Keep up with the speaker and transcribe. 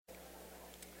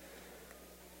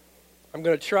I'm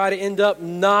going to try to end up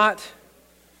not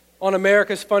on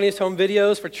America's Funniest Home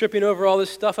Videos for tripping over all this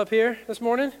stuff up here this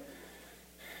morning.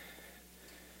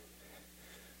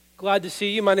 Glad to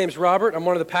see you. My name's Robert. I'm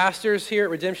one of the pastors here at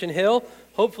Redemption Hill.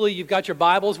 Hopefully you've got your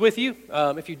Bibles with you.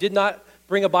 If you did not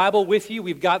bring a Bible with you,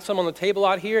 we've got some on the table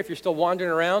out here. If you're still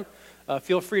wandering around,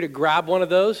 feel free to grab one of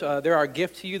those. They're our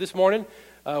gift to you this morning.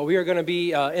 We are going to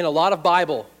be in a lot of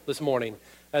Bible this morning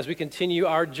as we continue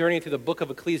our journey through the book of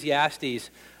Ecclesiastes.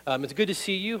 It's good to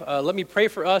see you. Let me pray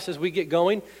for us as we get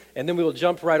going, and then we will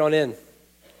jump right on in.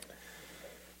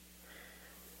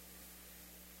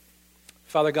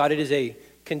 Father God, it is a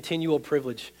continual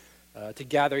privilege to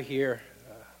gather here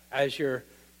as your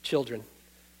children,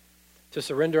 to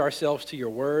surrender ourselves to your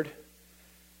word,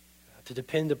 to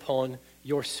depend upon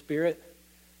your spirit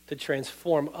to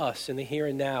transform us in the here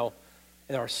and now,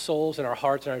 in our souls and our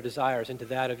hearts and our desires into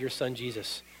that of your Son,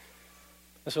 Jesus.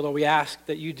 And so, Lord, we ask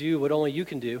that you do what only you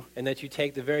can do, and that you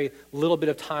take the very little bit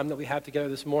of time that we have together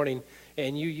this morning,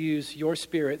 and you use your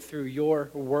spirit through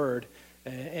your word,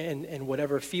 and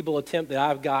whatever feeble attempt that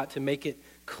I've got to make it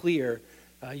clear,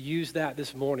 use that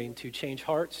this morning to change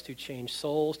hearts, to change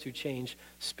souls, to change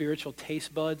spiritual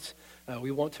taste buds. We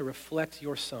want to reflect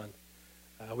your Son.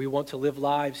 We want to live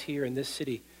lives here in this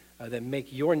city that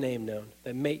make your name known,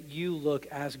 that make you look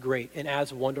as great and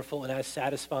as wonderful and as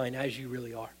satisfying as you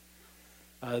really are.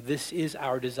 This is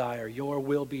our desire. Your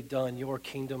will be done. Your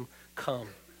kingdom come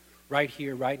right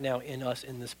here, right now in us,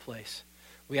 in this place.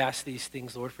 We ask these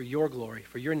things, Lord, for your glory,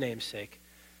 for your name's sake,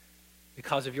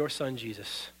 because of your Son,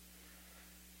 Jesus.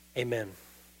 Amen.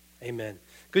 Amen.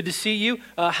 Good to see you.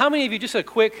 How many of you, just a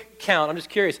quick count, I'm just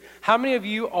curious, how many of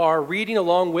you are reading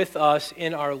along with us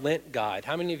in our Lent guide?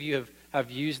 How many of you have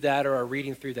used that or are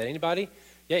reading through that? Anybody?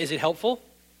 Yeah, is it helpful?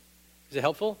 Is it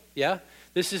helpful? Yeah?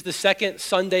 This is the second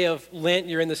Sunday of Lent.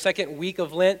 You're in the second week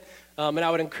of Lent, and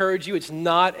I would encourage you, it's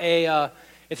not a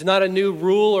new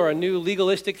rule or a new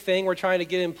legalistic thing we're trying to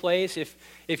get in place.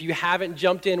 If you haven't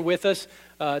jumped in with us,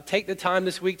 take the time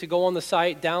this week to go on the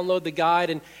site, download the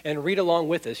guide, and read along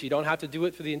with us. You don't have to do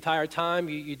it for the entire time.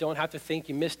 You don't have to think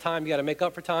you missed time. You got to make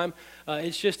up for time.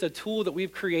 It's just a tool that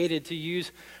we've created to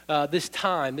use this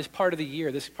time, this part of the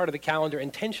year, this part of the calendar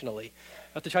intentionally,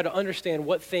 to try to understand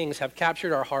what things have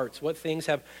captured our hearts, what things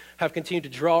have continued to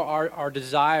draw our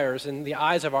desires and the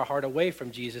eyes of our heart away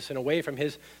from Jesus and away from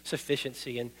his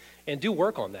sufficiency, and do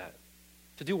work on that.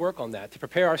 To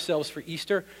prepare ourselves for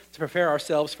Easter, to prepare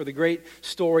ourselves for the great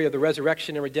story of the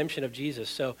resurrection and redemption of Jesus.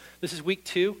 So this is week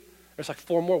 2. There's like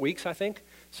 4 more weeks, I think.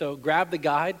 So grab the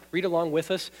guide, read along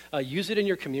with us, use it in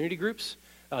your community groups.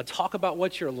 Talk about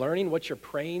what you're learning, what you're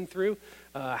praying through,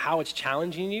 how it's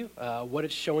challenging you, what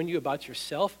it's showing you about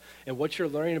yourself, and what you're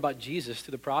learning about Jesus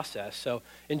through the process. So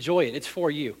enjoy it. It's for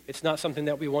you. It's not something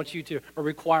that we want you to or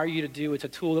require you to do. It's a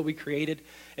tool that we created,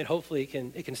 and hopefully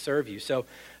it can serve you. So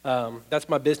that's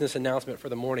my business announcement for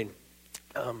the morning.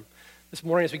 This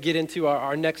morning, as we get into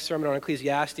our next sermon on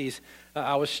Ecclesiastes,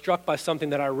 I was struck by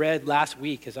something that I read last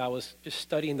week as I was just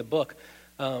studying the book.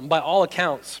 By all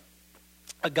accounts,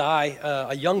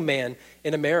 a young man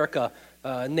in America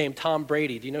named Tom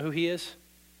Brady. Do you know who he is?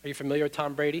 Are you familiar with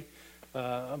Tom Brady?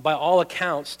 By all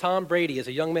accounts, Tom Brady, as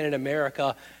a young man in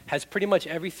America, has pretty much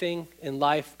everything in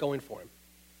life going for him.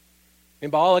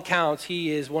 And by all accounts, he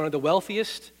is one of the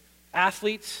wealthiest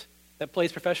athletes that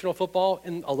plays professional football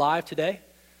alive today.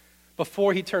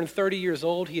 Before he turned 30 years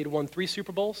old, he had won 3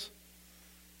 Super Bowls.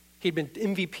 He'd been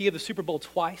MVP of the Super Bowl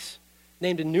twice,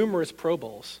 named in numerous Pro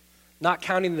Bowls, not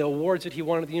counting the awards that he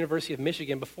won at the University of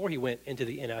Michigan before he went into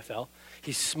the NFL.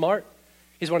 He's smart.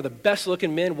 He's one of the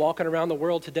best-looking men walking around the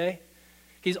world today.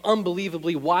 He's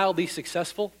unbelievably, wildly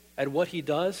successful at what he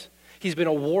does. He's been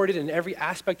awarded in every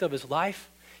aspect of his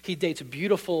life. He dates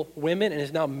beautiful women and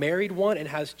is now married one and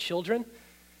has children.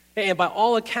 And by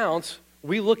all accounts,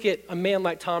 we look at a man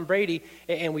like Tom Brady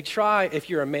and we try, if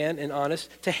you're a man and honest,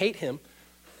 to hate him.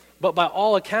 But by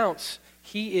all accounts,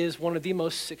 he is one of the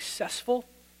most successful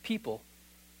people,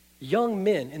 young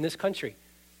men in this country.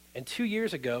 And 2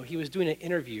 years ago, he was doing an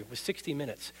interview with 60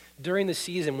 Minutes during the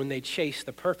season when they chased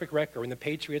the perfect record, when the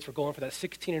Patriots were going for that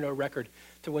 16-0 record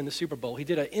to win the Super Bowl. He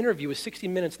did an interview with 60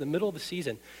 Minutes in the middle of the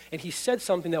season, and he said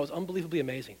something that was unbelievably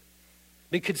amazing.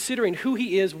 But considering who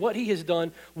he is, what he has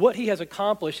done, what he has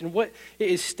accomplished, and what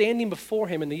is standing before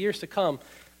him in the years to come,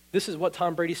 this is what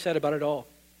Tom Brady said about it all.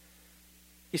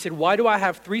 He said, "Why do I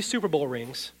have 3 Super Bowl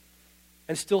rings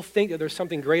and still think that there's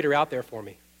something greater out there for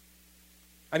me?"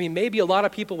 I mean, maybe a lot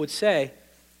of people would say,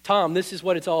 "Tom, this is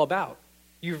what it's all about.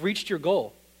 You've reached your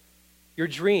goal, your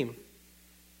dream.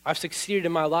 I've succeeded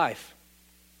in my life."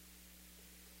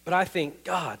 But I think,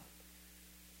 God,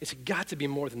 it's got to be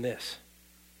more than this.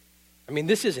 I mean,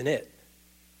 this isn't it.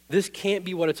 This can't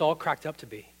be what it's all cracked up to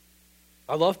be.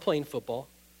 I love playing football,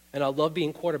 and I love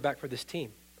being quarterback for this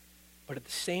team. But at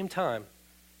the same time,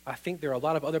 I think there are a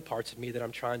lot of other parts of me that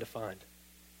I'm trying to find.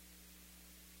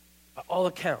 By all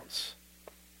accounts,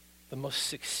 the most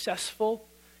successful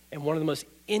and one of the most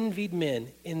envied men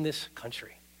in this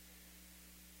country.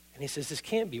 And he says, this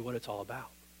can't be what it's all about.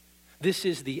 This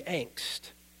is the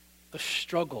angst, the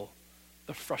struggle,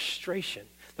 the frustration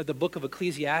that the book of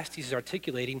Ecclesiastes is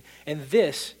articulating. And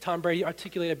this, Tom Brady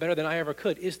articulated better than I ever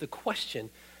could, is the question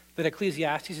that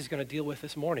Ecclesiastes is going to deal with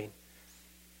this morning.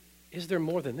 Is there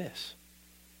more than this?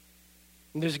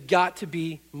 And there's got to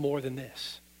be more than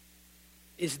this.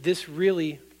 Is this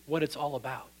really what it's all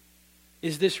about?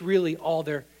 Is this really all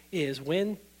there is?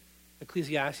 When,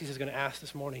 Ecclesiastes is going to ask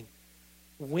this morning,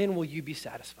 when will you be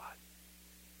satisfied?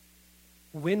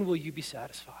 When will you be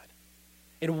satisfied?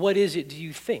 And what is it, do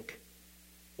you think,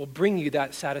 will bring you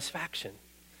that satisfaction?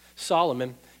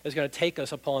 Solomon is going to take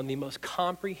us upon the most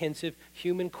comprehensive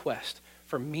human quest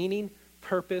for meaning,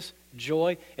 purpose,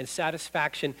 joy, and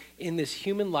satisfaction in this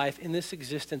human life, in this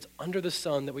existence under the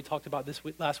sun that we talked about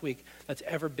last week, that's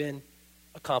ever been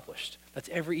accomplished, that's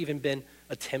ever even been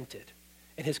attempted.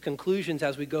 And his conclusions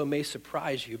as we go may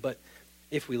surprise you, but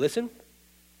if we listen,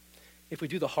 if we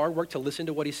do the hard work to listen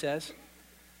to what he says,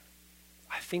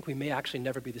 I think we may actually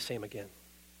never be the same again.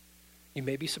 You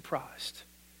may be surprised.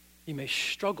 You may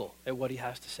struggle at what he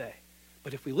has to say.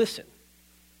 But if we listen,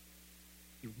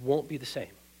 you won't be the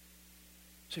same.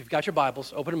 So if you've got your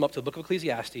Bibles, open them up to the book of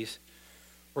Ecclesiastes.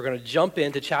 We're going to jump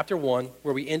into chapter 1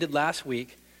 where we ended last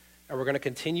week, and we're going to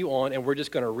continue on, and we're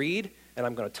just going to read, and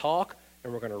I'm going to talk,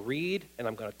 and we're going to read, and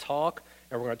I'm going to talk,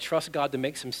 and we're going to trust God to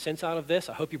make some sense out of this.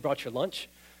 I hope you brought your lunch.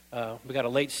 We got a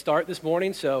late start this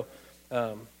morning, so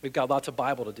we've got lots of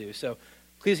Bible to do. So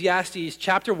Ecclesiastes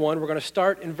chapter 1, we're going to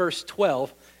start in verse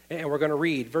 12, and we're going to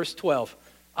read. Verse 12,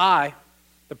 I,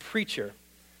 the preacher,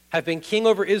 have been king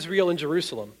over Israel and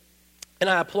Jerusalem, and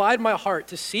I applied my heart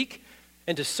to seek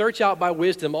and to search out by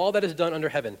wisdom all that is done under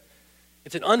heaven.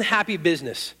 It's an unhappy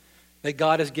business that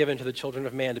God has given to the children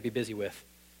of man to be busy with.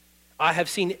 I have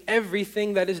seen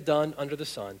everything that is done under the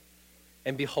sun,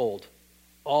 and behold,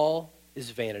 all is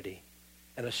vanity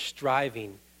and a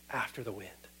striving after the wind.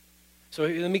 So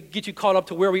let me get you caught up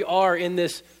to where we are in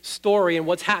this story and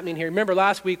what's happening here. Remember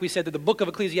last week we said that the book of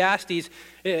Ecclesiastes,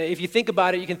 if you think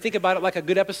about it, you can think about it like a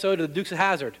good episode of the Dukes of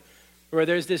Hazzard, where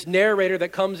there's this narrator that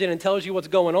comes in and tells you what's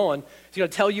going on. He's going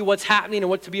to tell you what's happening and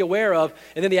what to be aware of,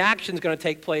 and then the action's going to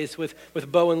take place with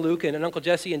Bo and Luke and Uncle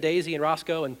Jesse and Daisy and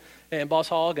Roscoe and Boss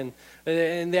Hogg, and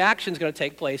the action's going to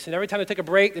take place. And every time they take a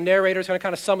break, the narrator's going to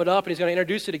kind of sum it up, and he's going to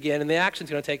introduce it again, and the action's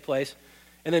going to take place.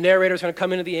 And the narrator's going to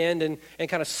come in at the end and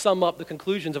kind of sum up the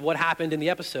conclusions of what happened in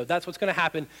the episode. That's what's going to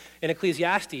happen in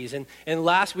Ecclesiastes. And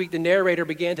last week, the narrator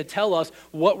began to tell us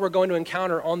what we're going to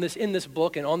encounter in this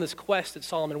book and on this quest that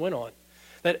Solomon went on.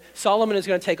 That Solomon is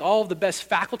going to take all of the best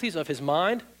faculties of his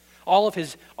mind, all of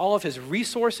his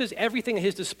resources, everything at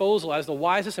his disposal as the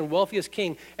wisest and wealthiest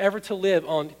king ever to live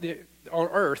on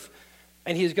earth,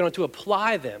 and he's going to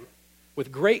apply them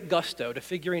with great gusto to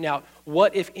figuring out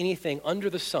what, if anything, under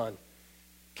the sun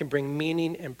can bring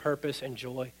meaning and purpose and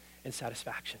joy and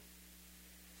satisfaction.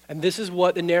 And this is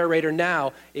what the narrator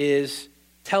now is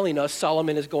telling us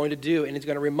Solomon is going to do, and he's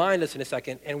going to remind us in a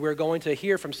second, and we're going to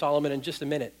hear from Solomon in just a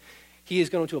minute. He is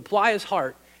going to apply his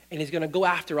heart, and he's going to go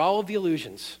after all of the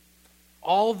illusions,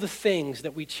 all of the things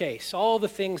that we chase, all of the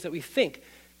things that we think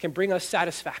can bring us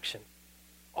satisfaction,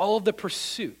 all of the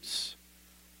pursuits,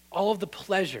 all of the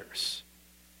pleasures,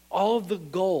 all of the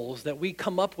goals that we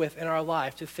come up with in our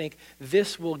life to think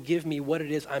this will give me what it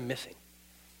is I'm missing.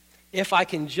 If I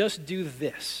can just do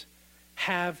this,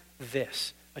 have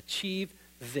this, achieve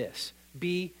this,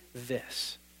 be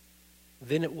this,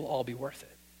 then it will all be worth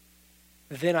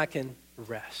it. Then I can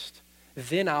rest.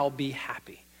 Then I'll be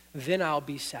happy. Then I'll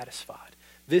be satisfied.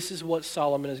 This is what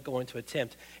Solomon is going to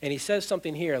attempt. And he says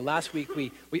something here. Last week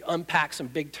we unpacked some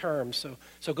big terms,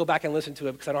 so go back and listen to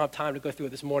it because I don't have time to go through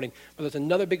it this morning. But there's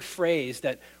another big phrase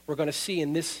that we're going to see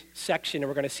in this section and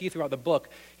we're going to see throughout the book.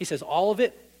 He says all of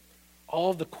it, all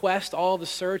of the quest, all of the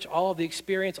search, all of the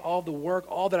experience, all of the work,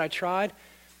 all that I tried,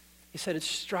 he said it's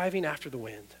striving after the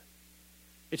wind.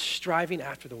 It's striving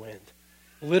after the wind.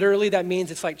 Literally, that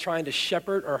means it's like trying to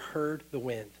shepherd or herd the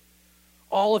wind.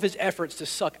 All of his efforts to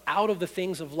suck out of the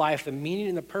things of life, the meaning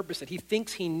and the purpose that he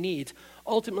thinks he needs,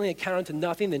 ultimately amounted to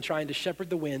nothing than trying to shepherd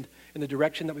the wind in the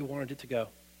direction that we wanted it to go.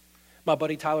 My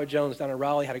buddy Tyler Jones down in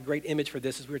Raleigh had a great image for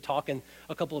this as we were talking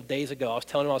a couple of days ago. I was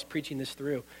telling him I was preaching this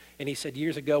through, and he said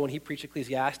years ago when he preached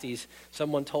Ecclesiastes,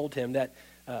 someone told him that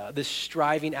this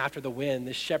striving after the wind,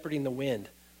 this shepherding the wind,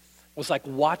 was like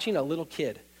watching a little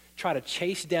kid try to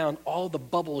chase down all the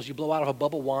bubbles you blow out of a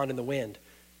bubble wand in the wind,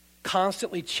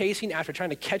 constantly chasing after,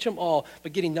 trying to catch them all,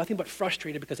 but getting nothing but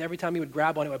frustrated because every time he would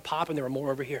grab one, it would pop and there were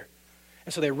more over here.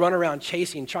 And so they run around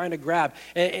chasing, trying to grab.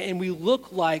 And we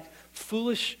look like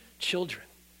foolish children,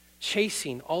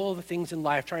 chasing all of the things in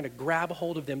life, trying to grab a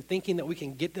hold of them, thinking that we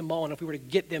can get them all. And if we were to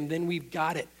get them, then we've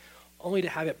got it, only to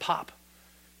have it pop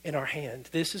in our hand.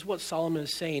 This is what Solomon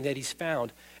is saying that he's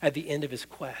found at the end of his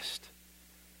quest.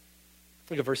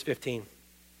 Look at verse 15.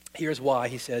 Here's why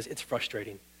he says it's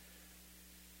frustrating.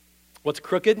 What's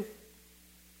crooked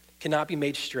cannot be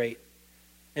made straight,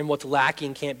 and what's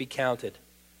lacking can't be counted.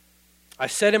 I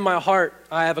said in my heart,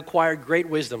 I have acquired great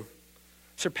wisdom,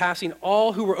 surpassing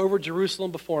all who were over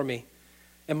Jerusalem before me.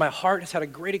 And my heart has had a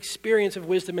great experience of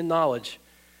wisdom and knowledge.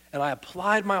 And I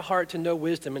applied my heart to know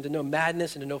wisdom and to know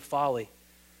madness and to know folly.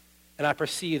 And I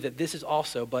perceive that this is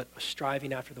also but a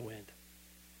striving after the wind.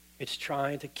 It's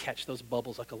trying to catch those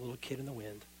bubbles like a little kid in the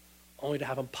wind, only to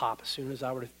have them pop as soon as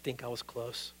I were to think I was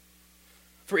close.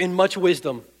 For in much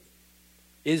wisdom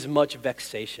is much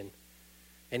vexation,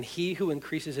 and he who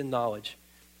increases in knowledge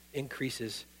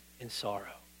increases in sorrow.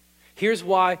 Here's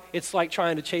why it's like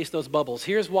trying to chase those bubbles.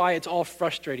 Here's why it's all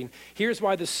frustrating. Here's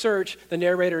why the search, the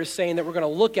narrator is saying that we're going to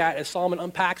look at as Solomon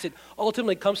unpacks it,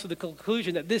 ultimately comes to the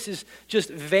conclusion that this is just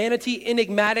vanity,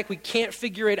 enigmatic. We can't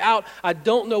figure it out. I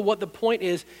don't know what the point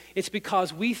is. It's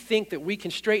because we think that we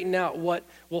can straighten out what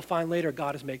we'll find later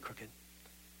God has made crooked.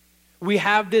 We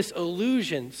have this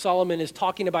illusion Solomon is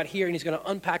talking about here, and he's going to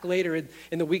unpack later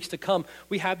in the weeks to come.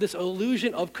 We have this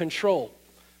illusion of control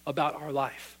about our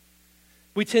life.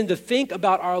 We tend to think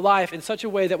about our life in such a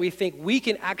way that we think we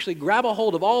can actually grab a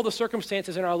hold of all the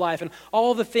circumstances in our life and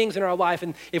all the things in our life,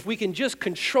 and if we can just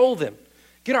control them,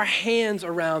 get our hands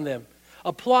around them,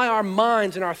 apply our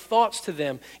minds and our thoughts to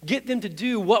them, get them to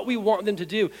do what we want them to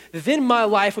do, then my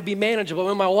life would be manageable.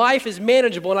 When my life is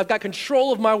manageable and I've got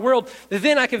control of my world,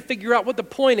 then I can figure out what the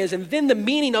point is, and then the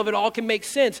meaning of it all can make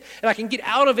sense, and I can get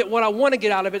out of it what I want to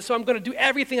get out of it, so I'm going to do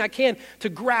everything I can to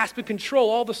grasp and control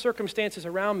all the circumstances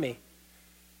around me.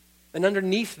 And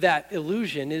underneath that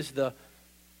illusion is the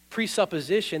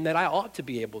presupposition that I ought to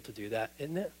be able to do that,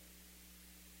 isn't it?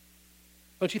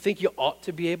 Don't you think you ought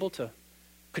to be able to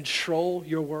control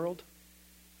your world,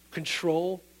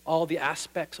 control all the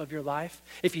aspects of your life?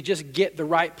 If you just get the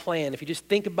right plan, if you just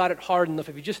think about it hard enough,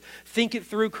 if you just think it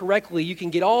through correctly, you can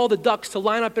get all the ducks to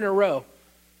line up in a row.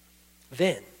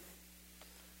 Then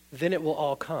it will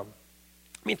all come.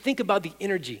 I mean, think about the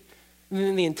energy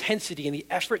and the intensity and the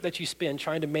effort that you spend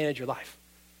trying to manage your life,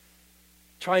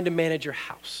 trying to manage your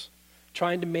house,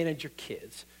 trying to manage your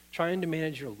kids, trying to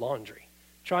manage your laundry,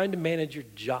 trying to manage your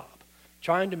job,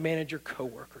 trying to manage your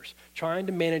coworkers, trying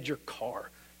to manage your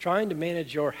car, trying to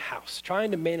manage your house,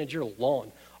 trying to manage your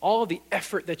lawn, all of the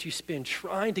effort that you spend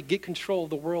trying to get control of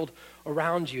the world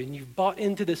around you. And you've bought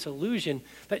into this illusion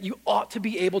that you ought to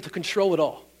be able to control it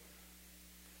all.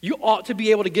 You ought to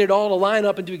be able to get it all to line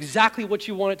up and do exactly what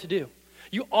you want it to do.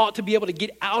 You ought to be able to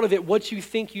get out of it what you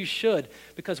think you should,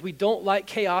 because we don't like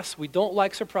chaos, we don't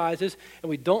like surprises, and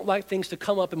we don't like things to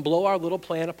come up and blow our little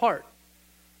plan apart.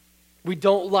 We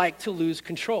don't like to lose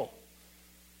control.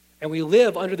 And we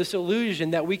live under this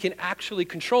illusion that we can actually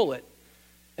control it,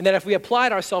 and that if we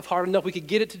applied ourselves hard enough, we could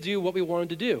get it to do what we wanted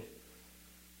to do.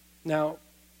 Now,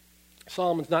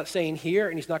 Solomon's not saying here,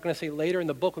 and he's not going to say later in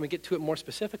the book when we get to it more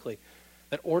specifically,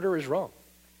 that order is wrong,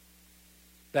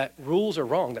 that rules are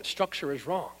wrong, that structure is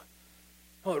wrong.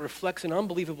 Oh, it reflects an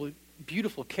unbelievably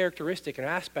beautiful characteristic and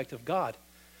aspect of God.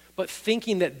 But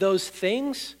thinking that those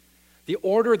things, the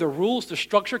order, the rules, the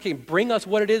structure can bring us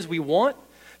what it is we want,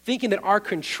 thinking that our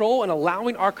control and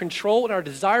allowing our control and our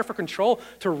desire for control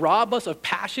to rob us of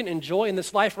passion and joy in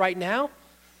this life right now,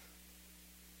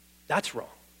 that's wrong.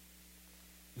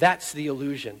 That's the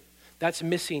illusion. That's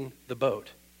missing the boat.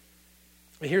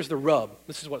 And here's the rub.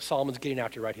 This is what Solomon's getting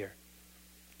after right here.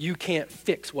 You can't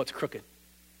fix what's crooked.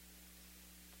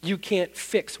 You can't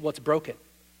fix what's broken.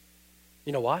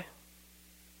 You know why?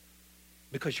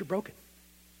 Because you're broken.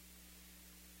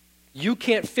 You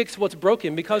can't fix what's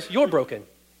broken because you're broken.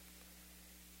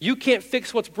 You can't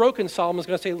fix what's broken, Solomon's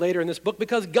going to say later in this book,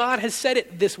 because God has said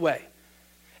it this way.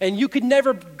 And you could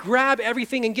never grab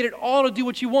everything and get it all to do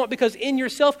what you want, because in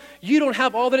yourself, you don't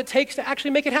have all that it takes to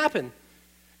actually make it happen.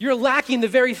 You're lacking the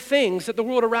very things that the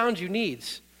world around you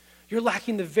needs. You're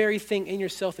lacking the very thing in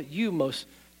yourself that you most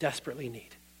desperately need.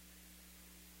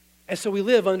 And so we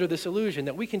live under this illusion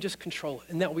that we can just control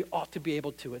it and that we ought to be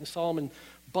able to. And Solomon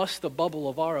busts the bubble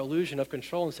of our illusion of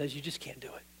control and says, you just can't do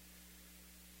it.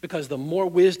 Because the more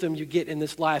wisdom you get in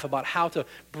this life about how to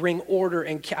bring order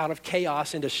and out of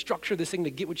chaos and to structure this thing to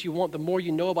get what you want, the more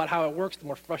you know about how it works, the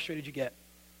more frustrated you get.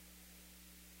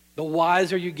 The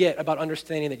wiser you get about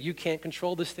understanding that you can't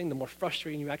control this thing, the more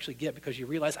frustrating you actually get because you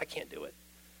realize, I can't do it.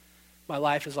 My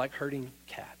life is like herding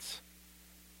cats.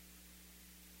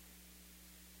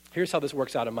 Here's how this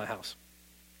works out in my house.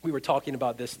 We were talking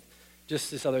about this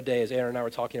just this other day as Aaron and I were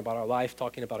talking about our life,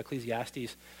 talking about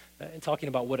Ecclesiastes, and talking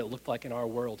about what it looked like in our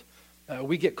world.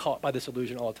 We get caught by this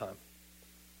illusion all the time.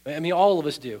 I mean, all of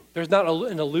us do. There's not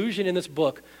an illusion in this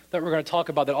book that we're going to talk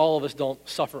about that all of us don't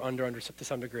suffer under to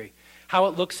some degree. How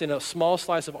it looks in a small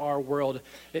slice of our world,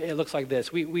 it looks like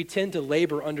this. We tend to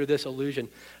labor under this illusion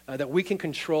that we can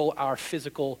control our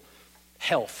physical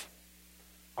health,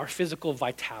 our physical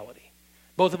vitality.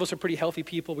 Both of us are pretty healthy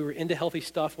people. We were into healthy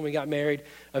stuff when we got married,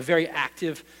 very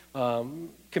active,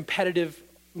 competitive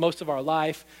most of our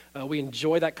life. We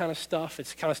enjoy that kind of stuff.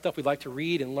 It's the kind of stuff we like to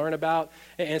read and learn about.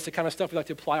 And it's the kind of stuff we like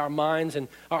to apply our minds and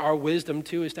our wisdom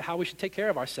to as to how we should take care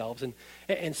of ourselves.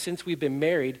 And since we've been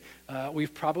married,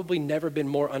 we've probably never been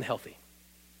more unhealthy.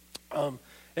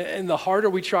 And the harder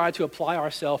we try to apply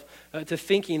ourselves to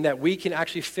thinking that we can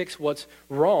actually fix what's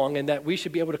wrong and that we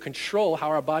should be able to control how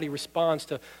our body responds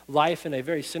to life in a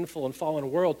very sinful and fallen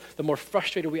world, the more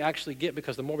frustrated we actually get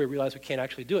because the more we realize we can't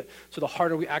actually do it. So the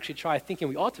harder we actually try thinking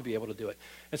we ought to be able to do it.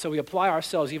 And so we apply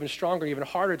ourselves even stronger, even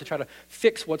harder to try to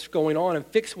fix what's going on and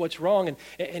fix what's wrong.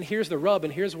 And here's the rub,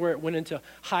 and here's where it went into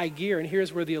high gear, and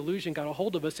here's where the illusion got a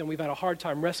hold of us, and we've had a hard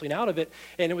time wrestling out of it.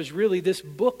 And it was really this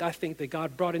book, I think, that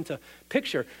God brought into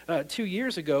picture. 2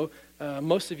 years ago,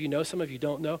 most of you know, some of you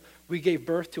don't know, we gave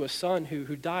birth to a son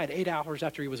who died 8 hours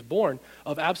after he was born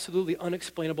of absolutely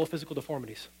unexplainable physical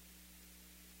deformities.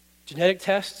 Genetic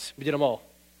tests, we did them all.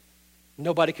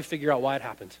 Nobody could figure out why it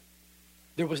happened.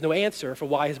 There was no answer for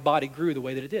why his body grew the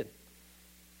way that it did.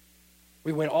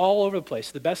 We went all over the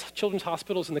place. The best children's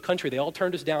hospitals in the country, they all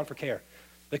turned us down for care.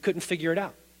 They couldn't figure it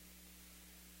out.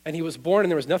 And he was born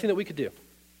and there was nothing that we could do.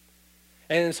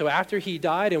 And so after he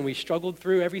died and we struggled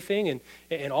through everything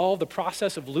and all the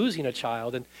process of losing a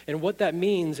child and what that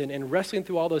means and wrestling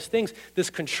through all those things, this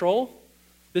control,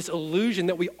 this illusion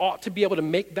that we ought to be able to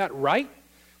make that right,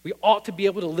 we ought to be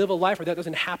able to live a life where that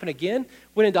doesn't happen again,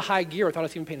 went into high gear without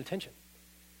us even paying attention.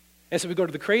 And so we go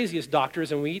to the craziest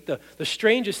doctors and we eat the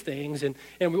strangest things and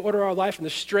we order our life in the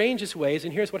strangest ways,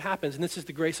 and here's what happens, and this is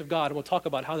the grace of God, and we'll talk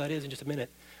about how that is in just a minute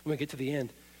when we get to the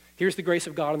end. Here's the grace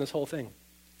of God in this whole thing.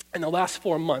 In the last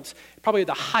 4 months, probably at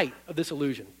the height of this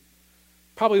illusion,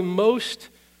 probably most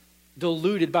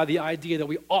deluded by the idea that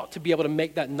we ought to be able to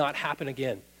make that not happen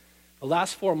again. The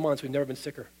last 4 months, we've never been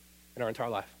sicker in our entire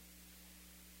life.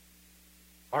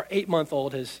 Our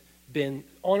 8-month-old has been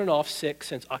on and off sick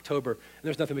since October, and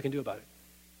there's nothing we can do about it.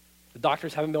 The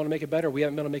doctors haven't been able to make it better. We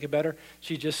haven't been able to make it better.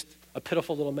 She's just a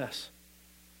pitiful little mess.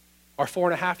 Our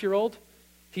 4.5-year-old,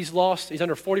 he's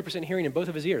under 40% hearing in both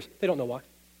of his ears. They don't know why.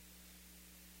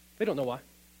 They don't know why.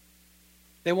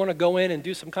 They want to go in and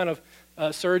do some kind of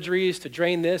surgeries to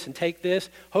drain this and take this,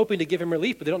 hoping to give him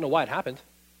relief, but they don't know why it happened.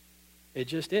 It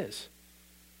just is.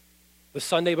 The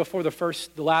Sunday before the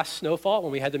last snowfall,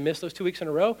 when we had to miss those 2 weeks in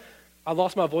a row, I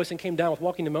lost my voice and came down with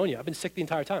walking pneumonia. I've been sick the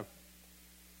entire time.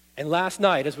 And last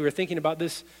night, as we were thinking about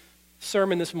this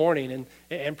sermon this morning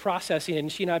and processing,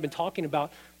 and she and I have been talking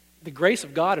about the grace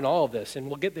of God in all of this, and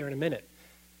we'll get there in a minute.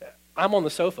 I'm on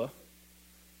the sofa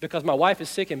because my wife is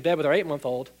sick in bed with our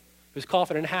 8-month-old who's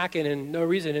coughing and hacking and no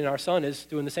reason, and our son is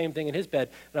doing the same thing in his bed.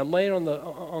 And I'm laying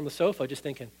on the sofa just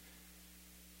thinking,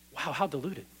 wow, how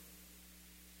deluded.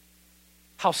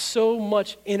 How so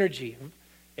much energy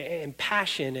and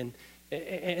passion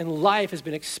and life has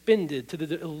been expended to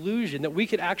the illusion that we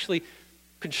could actually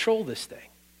control this thing.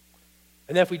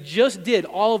 And that if we just did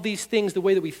all of these things the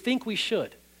way that we think we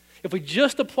should, if we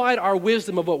just applied our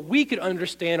wisdom of what we could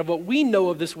understand, of what we know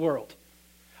of this world,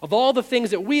 of all the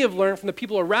things that we have learned from the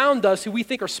people around us who we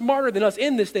think are smarter than us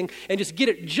in this thing, and just get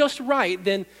it just right,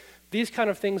 then these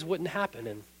kind of things wouldn't happen.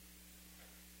 And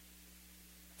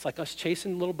it's like us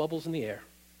chasing little bubbles in the air,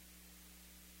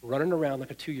 running around like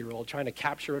a 2-year-old, trying to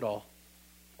capture it all,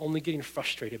 only getting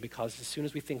frustrated because as soon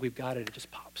as we think we've got it, it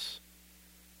just pops.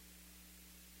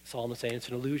 That's all I'm saying. It's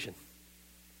an illusion.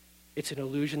 It's an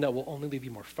illusion that will only leave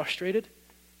you more frustrated,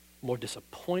 more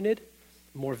disappointed,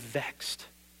 more vexed.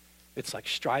 It's like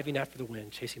striving after the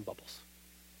wind, chasing bubbles.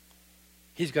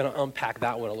 He's going to unpack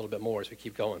that one a little bit more as we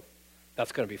keep going.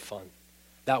 That's going to be fun.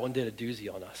 That one did a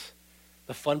doozy on us.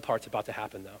 The fun part's about to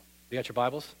happen, though. You got your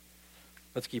Bibles?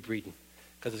 Let's keep reading,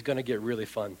 because it's going to get really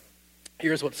fun.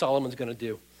 Here's what Solomon's going to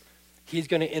do. He's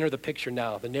going to enter the picture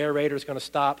now. The narrator's going to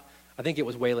stop. I think it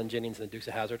was Waylon Jennings and the Dukes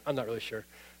of Hazzard. I'm not really sure.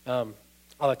 I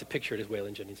like to picture it as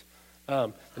Waylon Jennings.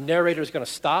 The narrator is going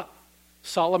to stop.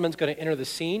 Solomon's going to enter the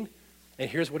scene, and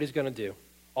here's what he's going to do.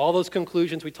 All those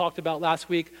conclusions we talked about last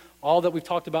week, all that we've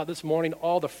talked about this morning,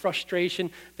 all the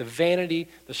frustration, the vanity,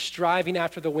 the striving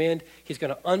after the wind, he's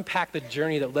going to unpack the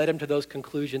journey that led him to those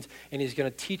conclusions, and he's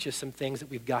going to teach us some things that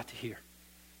we've got to hear.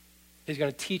 He's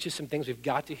going to teach us some things we've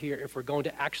got to hear if we're going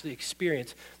to actually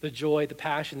experience the joy, the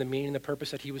passion, the meaning, the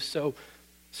purpose that he was so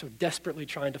desperately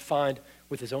trying to find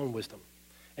with his own wisdom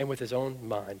and with his own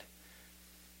mind.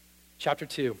 Chapter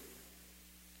 2.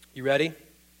 You ready?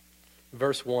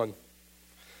 Verse 1.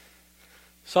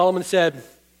 Solomon said,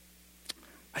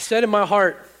 I said in my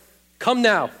heart, come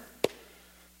now,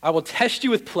 I will test you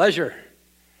with pleasure.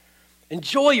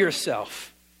 Enjoy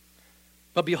yourself.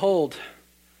 But behold,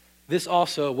 this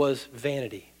also was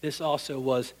vanity. This also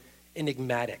was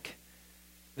enigmatic.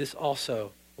 This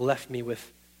also left me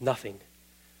with nothing.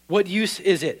 What use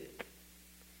is it?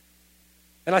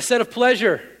 And I said of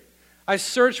pleasure, I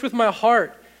searched with my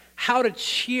heart how to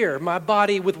cheer my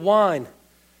body with wine.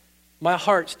 My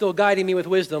heart still guiding me with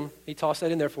wisdom. He tossed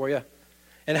that in there for you.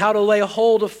 And how to lay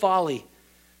hold of folly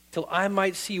till I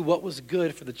might see what was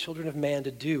good for the children of man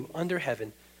to do under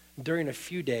heaven during a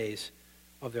few days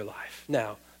of their life.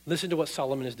 Now, listen to what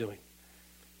Solomon is doing.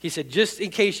 He said, just in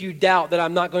case you doubt that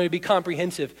I'm not going to be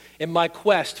comprehensive in my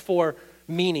quest for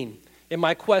meaning, in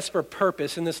my quest for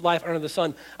purpose in this life under the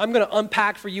sun, I'm going to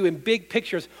unpack for you in big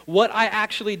pictures what I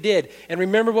actually did. And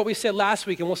remember what we said last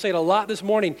week, and we'll say it a lot this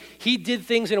morning. He did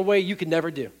things in a way you could never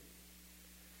do.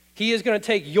 He is going to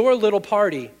take your little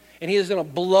party, and he is going to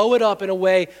blow it up in a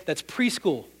way that's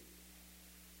preschool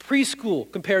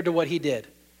compared to what he did.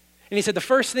 And he said, the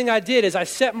first thing I did is I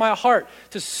set my heart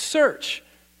to search.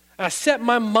 I set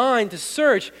my mind to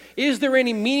search. Is there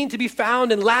any meaning to be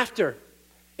found in laughter,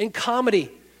 in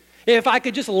comedy? If I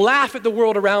could just laugh at the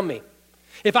world around me.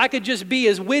 If I could just be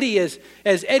as witty as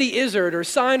Eddie Izzard or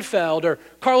Seinfeld or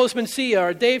Carlos Mencia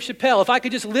or Dave Chappelle. If I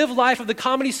could just live life of the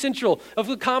Comedy Central, of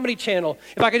the Comedy Channel.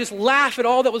 If I could just laugh at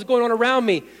all that was going on around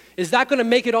me. Is that going to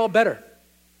make it all better?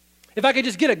 If I could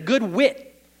just get a good wit.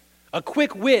 A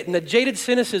quick wit and a jaded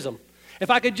cynicism. If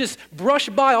I could just brush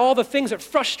by all the things that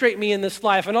frustrate me in this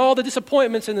life and all the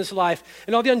disappointments in this life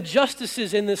and all the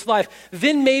injustices in this life,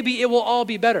 then maybe it will all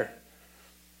be better.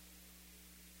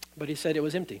 But he said it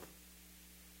was empty.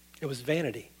 It was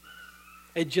vanity.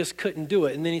 It just couldn't do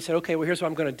it. And then he said, okay, well, here's what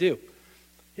I'm going to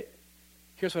do.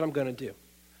 Here's what I'm going to do.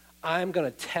 I'm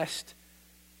going to test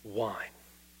wine.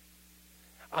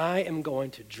 I am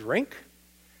going to drink,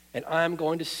 and I'm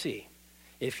going to see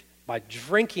if by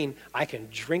drinking, I can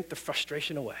drink the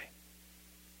frustration away.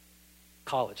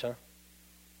 College, huh?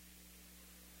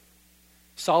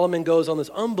 Solomon goes on this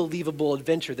unbelievable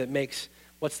adventure that makes,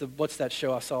 what's that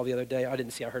show I saw the other day? I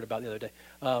didn't see, I heard about the other day.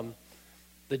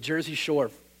 The Jersey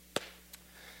Shore.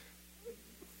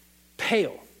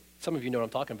 Pale. Some of you know what I'm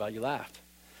talking about. You laughed.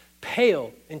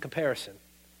 Pale in comparison.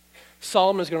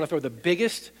 Solomon is going to throw the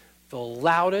biggest, the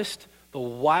loudest, the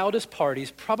wildest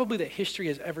parties probably that history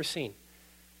has ever seen.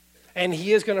 And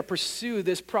he is going to pursue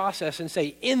this process and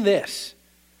say, in this,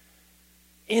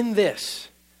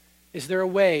 is there a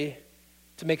way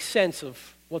to make sense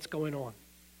of what's going on?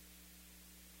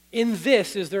 In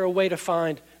this, is there a way to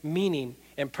find meaning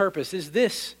and purpose? Is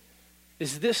this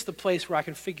the place where I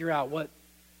can figure out what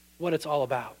it's all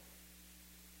about?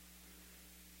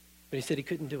 But he said he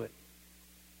couldn't do it.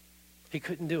 He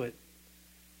couldn't do it.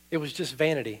 It was just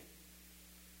vanity.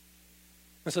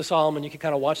 And so Solomon, you can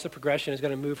kind of watch the progression. He's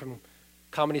going to move from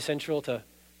Comedy Central to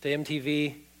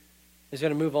MTV. He's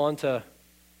going to move on to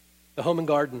the Home and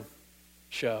Garden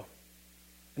show.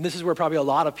 And this is where probably a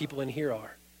lot of people in here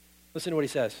are. Listen to what he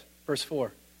says, verse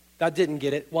 4. That didn't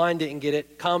get it. Wine didn't get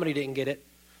it. Comedy didn't get it.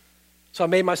 So I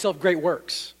made myself great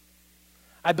works.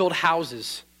 I built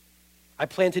houses. I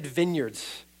planted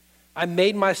vineyards. I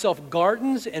made myself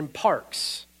gardens and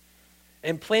parks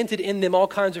and planted in them all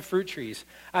kinds of fruit trees.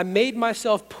 I made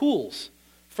myself pools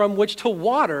from which to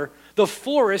water the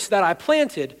forest that I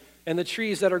planted and the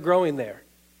trees that are growing there.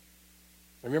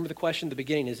 Remember the question at the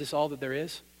beginning, is this all that there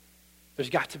is?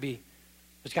 There's got to be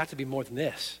more than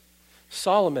this.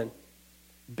 Solomon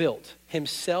built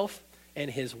himself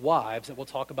and his wives, that we'll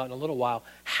talk about in a little while,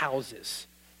 houses.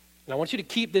 And I want you to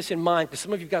keep this in mind because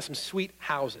some of you have got some sweet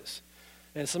houses.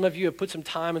 And some of you have put some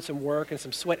time and some work and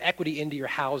some sweat equity into your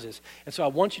houses. And so I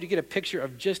want you to get a picture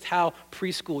of just how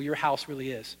preschool your house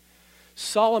really is.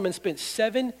 Solomon spent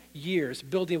 7 years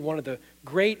building one of the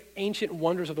great ancient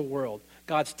wonders of the world,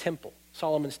 God's temple,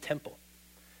 Solomon's temple.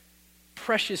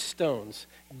 Precious stones,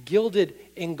 gilded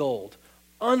in gold,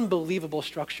 unbelievable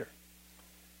structure.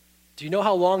 Do you know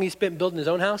how long he spent building his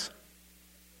own house?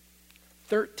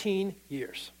 13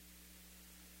 years.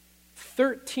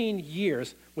 13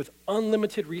 years with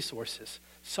unlimited resources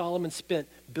Solomon spent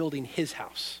building his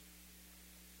house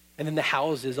and then the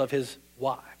houses of his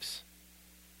wives.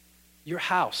 Your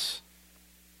house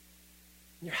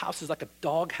is like a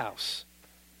dog house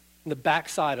in the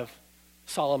backside of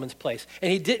Solomon's place.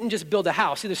 And he didn't just build a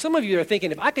house. See, there's some of you that are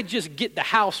thinking, if I could just get the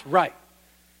house right,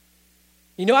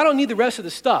 I don't need the rest of the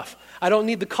stuff. I don't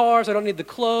need the cars. I don't need the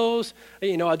clothes.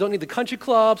 I don't need the country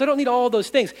clubs. I don't need all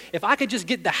those things. If I could just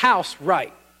get the house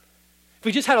right, if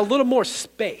we just had a little more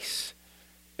space,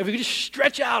 if we could just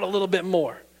stretch out a little bit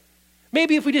more,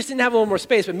 maybe if we just didn't have a little more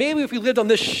space, but maybe if we lived on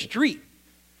this street,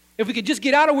 if we could just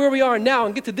get out of where we are now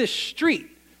and get to this street,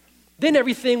 then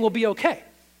everything will be okay.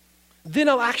 Then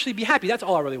I'll actually be happy. That's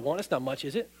all I really want. It's not much,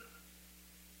 is it?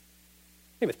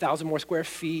 Maybe 1,000 more square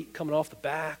feet coming off the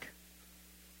back.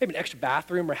 Maybe an extra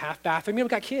bathroom or half bathroom. We've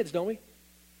got kids, don't we?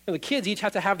 The kids each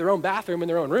have to have their own bathroom in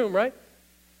their own room, right?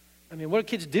 What do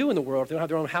kids do in the world if they don't have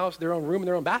their own house, their own room, and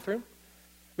their own bathroom?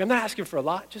 I'm not asking for a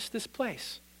lot, just this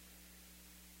place.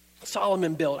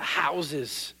 Solomon built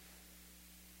houses.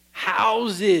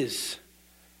 Houses.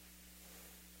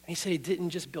 And he said he didn't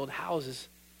just build houses.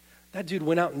 That dude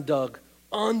went out and dug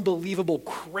unbelievable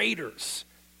craters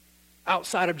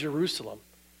outside of Jerusalem,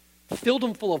 filled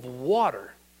them full of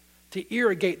water to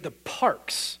irrigate the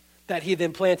parks that he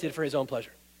then planted for his own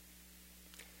pleasure.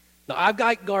 Now, I've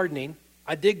got gardening.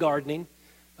 I did gardening.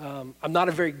 I'm not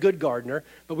a very good gardener,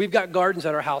 but we've got gardens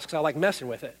at our house because I like messing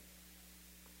with it.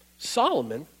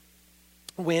 Solomon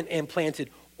went and planted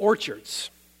orchards,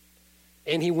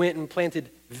 and he went and planted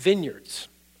vineyards,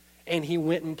 and he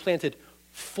went and planted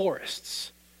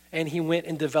forests, and he went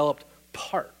and developed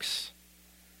parks.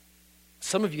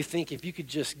 Some of you think if you could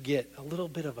just get a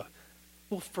little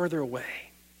further away,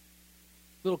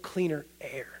 a little cleaner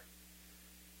air,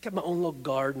 get my own little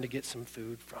garden to get some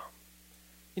food from.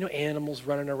 Animals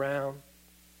running around,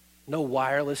 no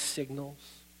wireless signals,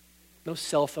 no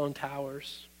cell phone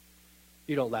towers.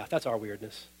 You don't laugh. That's our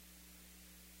weirdness.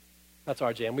 That's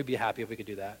our jam. We'd be happy if we could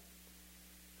do that.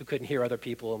 We couldn't hear other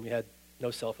people and we had no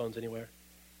cell phones anywhere.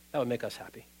 That would make us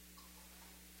happy.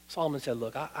 Solomon said,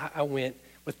 look, I went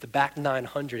with the back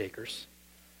 900 acres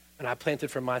and I planted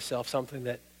for myself something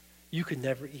that you could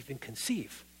never even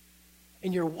conceive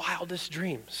in your wildest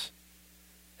dreams.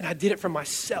 And I did it for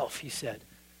myself, he said.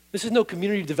 This is no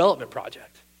community development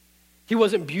project. He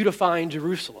wasn't beautifying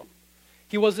Jerusalem.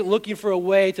 He wasn't looking for a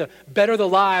way to better the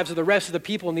lives of the rest of the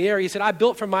people in the area. He said, I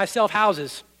built for myself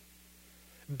houses,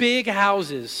 big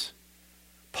houses,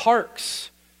 parks,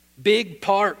 big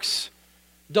parks,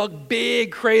 dug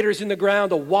big craters in the ground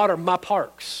to water my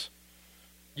parks.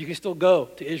 You can still go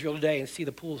to Israel today and see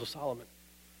the pools of Solomon,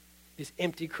 these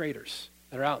empty craters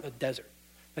that are out in the desert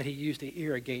that he used to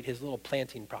irrigate his little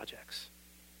planting projects.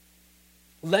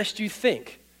 Lest you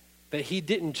think that he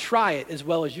didn't try it as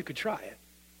well as you could try it.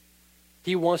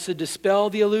 He wants to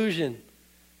dispel the illusion.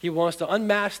 He wants to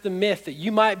unmask the myth that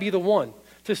you might be the one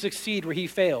to succeed where he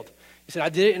failed. He said, I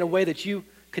did it in a way that you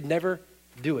could never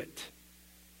do it.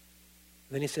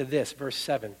 And then he said this, verse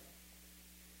 7.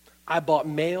 I bought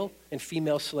male and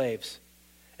female slaves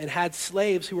and had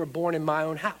slaves who were born in my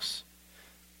own house.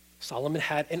 Solomon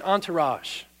had an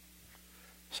entourage.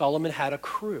 Solomon had a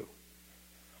crew.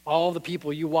 All the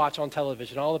people you watch on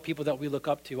television, all the people that we look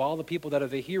up to, all the people that are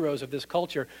the heroes of this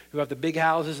culture who have the big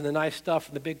houses and the nice stuff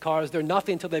and the big cars, they're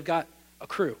nothing until they've got a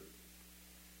crew.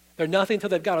 They're nothing until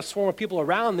they've got a swarm of people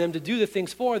around them to do the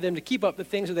things for them, to keep up the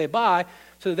things that they buy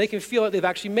so that they can feel that they've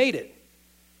actually made it.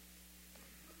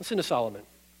 Listen to Solomon.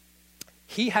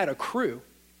 He had a crew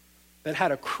that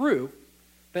had a crew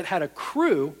that had a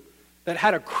crew that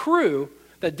had a crew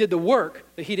that did the work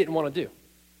that he didn't want to do.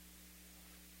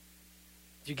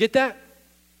 Did you get that?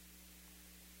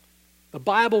 The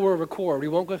Bible will record, we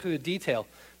won't go through the detail,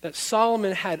 that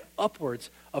Solomon had upwards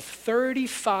of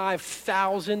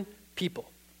 35,000 people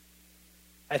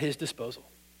at his disposal.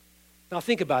 Now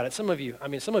think about it. Some of you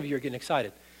are getting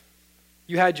excited.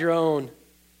 You had your own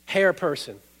hair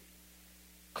person,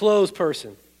 clothes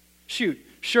person,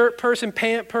 shirt person,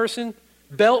 pant person,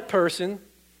 belt person,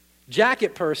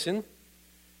 jacket person,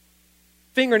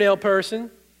 fingernail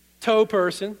person, toe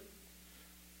person,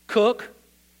 cook,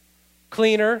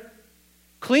 cleaner.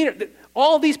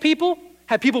 All these people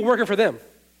had people working for them.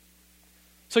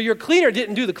 So your cleaner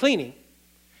didn't do the cleaning.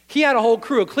 He had a whole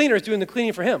crew of cleaners doing the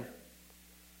cleaning for him.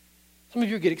 Some of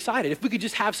you get excited. If we could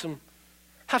just have some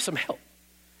help.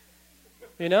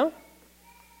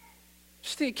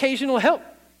 Just the occasional help.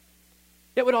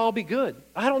 It would all be good.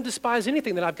 I don't despise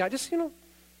anything that I've got. Just,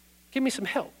 give me some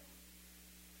help.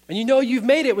 And you've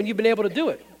made it when you've been able to do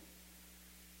it.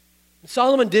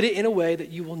 Solomon did it in a way that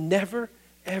you will never,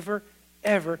 ever,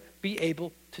 ever be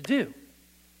able to do.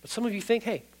 But some of you think,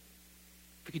 hey,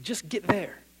 if we could just get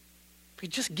there, if we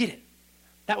could just get it,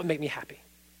 that would make me happy.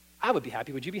 I would be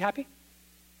happy. Would you be happy?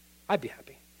 I'd be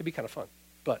happy. It'd be kind of fun.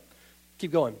 But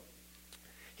keep going.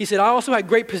 He said, I also had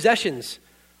great possessions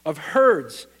of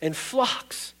herds and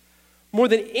flocks, more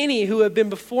than any who have been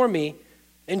before me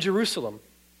in Jerusalem.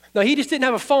 Now, he just didn't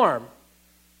have a farm.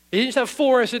 He didn't just have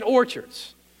forests and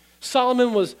orchards.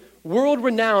 Solomon was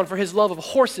world-renowned for his love of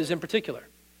horses in particular.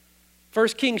 1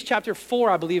 Kings chapter 4,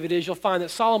 I believe it is, you'll find that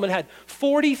Solomon had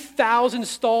 40,000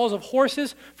 stalls of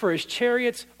horses for his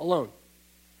chariots alone.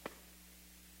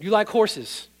 You like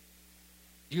horses.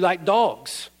 You like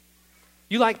dogs.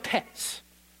 You like pets.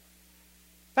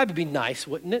 That would be nice,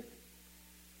 wouldn't it?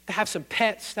 To have some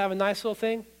pets, to have a nice little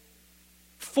thing.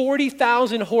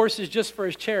 40,000 horses just for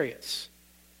his chariots.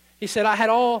 He said, I had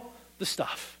all the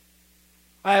stuff.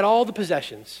 I had all the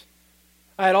possessions.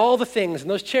 I had all the things, and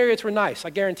those chariots were nice, I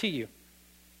guarantee you.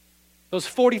 Those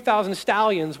 40,000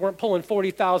 stallions weren't pulling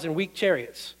 40,000 weak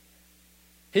chariots.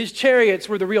 His chariots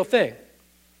were the real thing.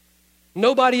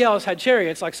 Nobody else had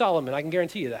chariots like Solomon, I can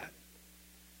guarantee you that.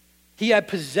 He had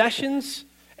possessions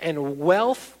and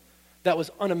wealth that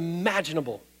was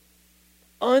unimaginable,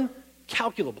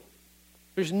 uncalculable.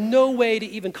 There's no way to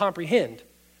even comprehend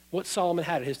what Solomon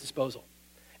had at his disposal.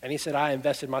 And he said, I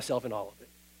invested myself in all of it.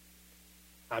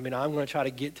 I'm going to try to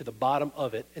get to the bottom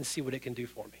of it and see what it can do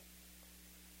for me.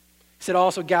 He said, I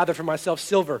also gathered for myself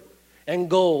silver and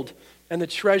gold and the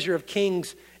treasure of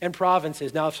kings and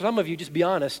provinces. Now, for some of you, just be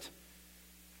honest,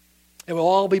 it will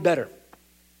all be better.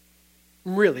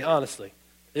 Really, honestly.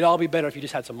 It'd all be better if you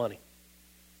just had some money.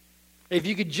 If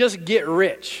you could just get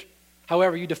rich,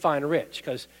 however you define rich,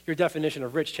 because your definition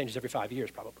of rich changes every 5 years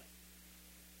probably.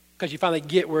 Because you finally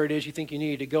get where it is you think you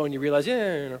need to go and you realize,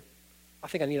 I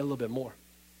think I need a little bit more.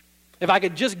 If I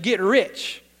could just get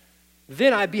rich,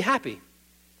 then I'd be happy.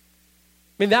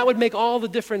 That would make all the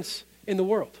difference in the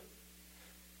world.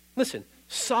 Listen,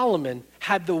 Solomon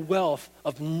had the wealth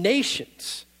of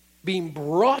nations being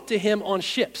brought to him on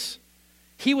ships.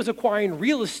 He was acquiring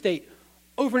real estate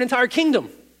over an entire kingdom.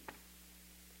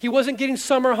 He wasn't getting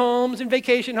summer homes and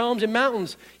vacation homes and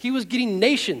mountains. He was getting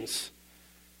nations.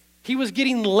 He was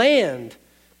getting land.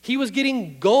 He was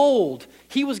getting gold.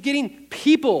 He was getting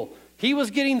people. He was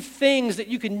getting things that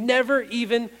you could never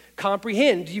even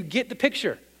comprehend. Do you get the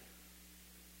picture?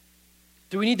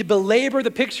 Do we need to belabor the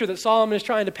picture that Solomon is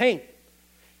trying to paint?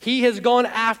 He has gone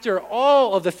after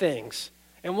all of the things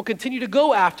and will continue to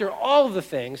go after all of the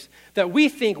things that we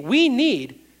think we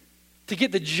need to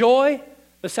get the joy,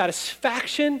 the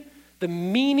satisfaction, the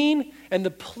meaning, and the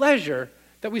pleasure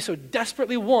that we so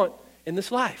desperately want in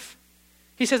this life.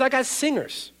 He says, I got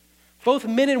singers, both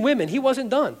men and women. He wasn't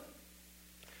done.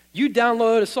 You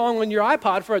download a song on your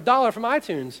iPod for $1 from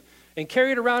iTunes and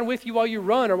carry it around with you while you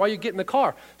run or while you get in the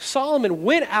car. Solomon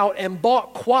went out and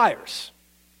bought choirs.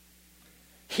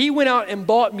 He went out and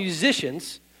bought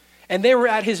musicians, and they were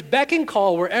at his beck and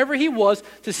call wherever he was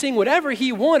to sing whatever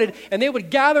he wanted, and they would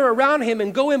gather around him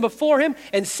and go in before him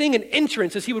and sing an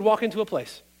entrance as he would walk into a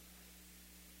place.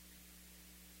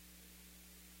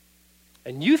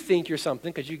 And you think you're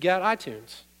something because you got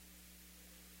iTunes.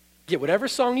 Get whatever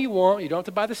song you want. You don't have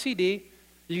to buy the CD.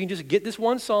 You can just get this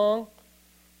one song.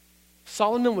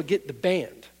 Solomon would get the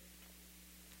band.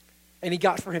 And he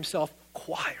got for himself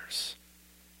choirs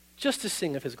just to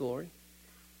sing of his glory,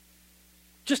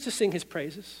 just to sing his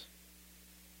praises,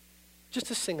 just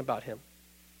to sing about him.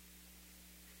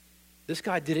 This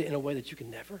guy did it in a way that you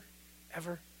can never,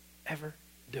 ever, ever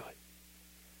do it.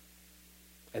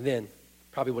 And then,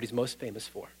 probably what he's most famous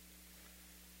for.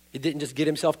 He didn't just get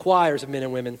himself choirs of men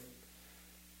and women.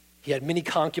 He had many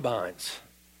concubines,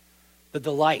 the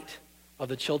delight of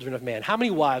the children of man. How many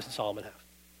wives did Solomon have?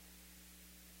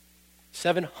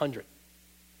 700.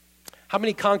 How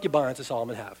many concubines does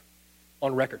Solomon have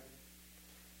on record?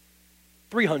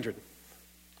 300.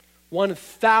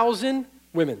 1,000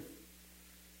 women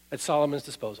at Solomon's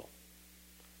disposal.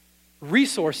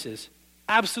 Resources,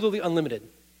 absolutely unlimited.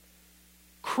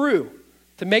 Crew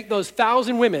to make those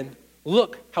 1,000 women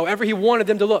look however he wanted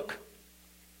them to look.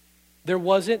 There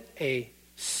wasn't a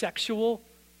sexual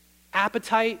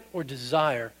appetite or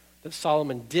desire that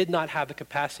Solomon did not have the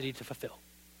capacity to fulfill.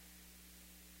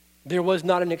 There was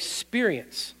not an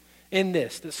experience in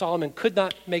this that Solomon could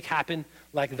not make happen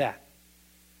like that.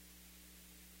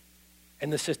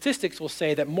 And the statistics will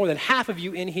say that more than half of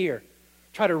you in here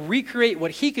try to recreate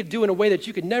what he could do in a way that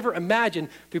you could never imagine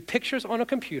through pictures on a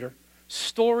computer,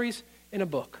 stories in a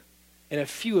book, and a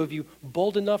few of you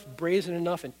bold enough, brazen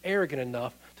enough, and arrogant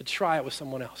enough to try it with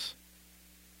someone else.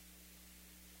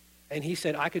 And he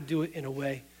said, I could do it in a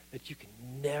way that you can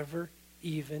never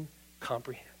even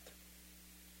comprehend.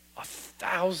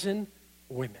 1,000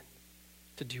 women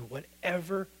to do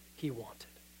whatever he wanted.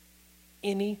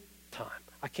 Any time.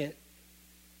 I can't,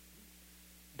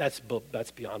 that's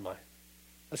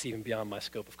even beyond my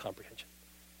scope of comprehension.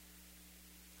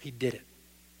 He did it.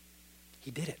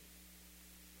 He did it.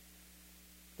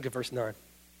 Look at verse 9.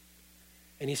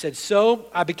 And he said, so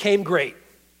I became great.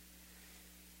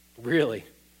 Really.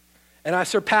 And I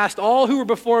surpassed all who were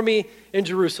before me in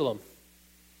Jerusalem.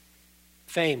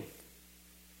 Fame.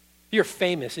 If you're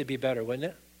famous, it'd be better, wouldn't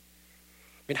it?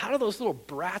 I mean, how do those little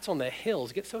brats on the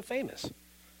hills get so famous?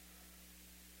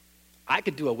 I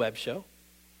could do a web show.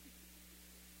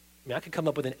 I mean, I could come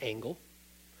up with an angle.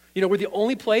 You know, we're the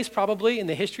only place probably in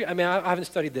the history, I mean, I haven't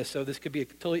studied this, so this could be a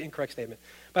totally incorrect statement.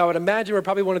 But I would imagine we're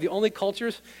probably one of the only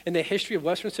cultures in the history of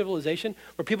Western civilization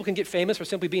where people can get famous for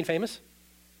simply being famous.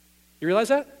 You realize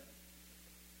that?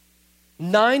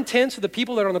 9/10 of the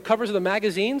people that are on the covers of the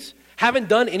magazines haven't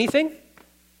done anything.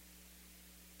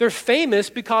 They're famous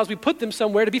because we put them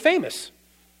somewhere to be famous.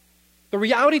 The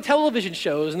reality television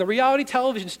shows and the reality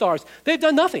television stars, they've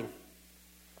done nothing.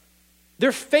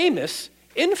 They're famous,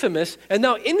 infamous, and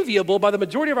now enviable by the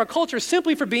majority of our culture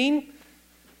simply for being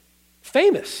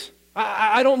famous.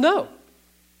 I don't know.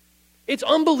 It's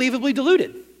unbelievably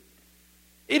diluted.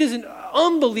 It is an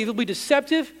unbelievably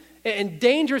deceptive and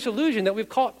dangerous illusion that we've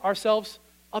caught ourselves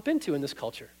up into in this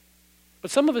culture. But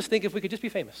some of us think if we could just be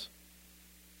famous,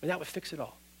 and that would fix it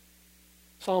all.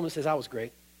 Solomon says, I was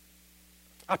great.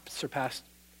 I surpassed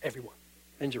everyone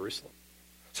in Jerusalem.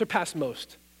 Surpassed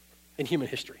most in human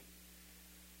history.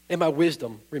 And my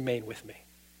wisdom remained with me.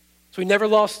 So he never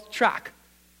lost track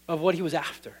of what he was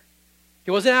after.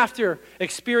 He wasn't after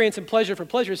experience and pleasure for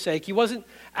pleasure's sake. He wasn't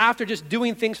after just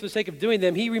doing things for the sake of doing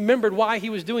them. He remembered why he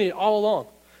was doing it all along.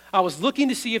 I was looking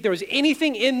to see if there was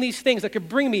anything in these things that could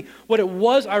bring me what it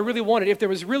was I really wanted, if there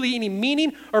was really any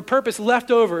meaning or purpose left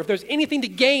over, if there's anything to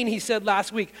gain, he said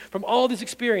last week, from all these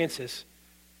experiences.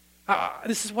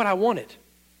 This is what I wanted.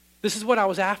 This is what I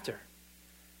was after.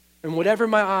 And whatever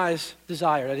my eyes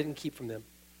desired, I didn't keep from them.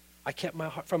 I kept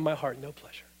from my heart no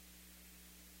pleasure.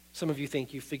 Some of you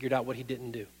think you figured out what he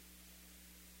didn't do,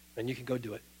 and you can go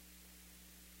do it.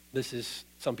 This is,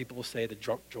 some people will say, the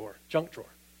junk drawer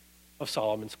of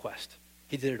Solomon's quest.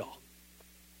 He did it all.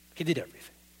 He did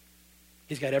everything.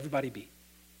 He's got everybody beat.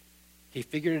 He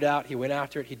figured it out. He went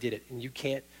after it. He did it. And you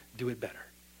can't do it better.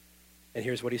 And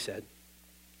here's what he said.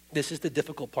 This is the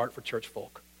difficult part for church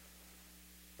folk.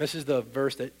 This is the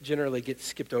verse that generally gets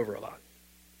skipped over a lot.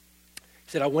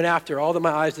 He said, I went after all that my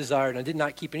eyes desired, and I did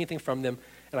not keep anything from them,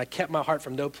 and I kept my heart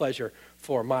from no pleasure.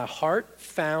 For my heart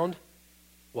found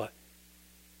what?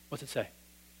 What's it say?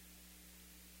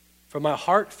 For my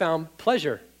heart found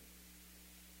pleasure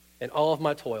in all of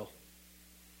my toil.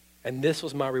 And this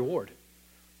was my reward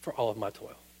for all of my toil.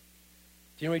 Do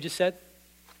you know what he just said?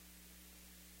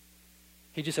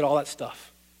 He just said all that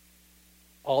stuff.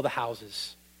 All the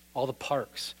houses, all the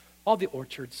parks, all the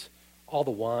orchards, all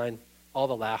the wine, all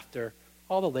the laughter,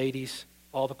 all the ladies,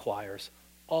 all the choirs,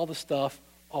 all the stuff,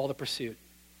 all the pursuit.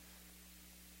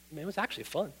 I mean, it was actually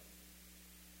fun.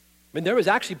 I mean, there was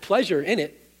actually pleasure in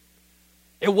it.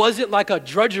 It wasn't like a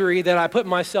drudgery that I put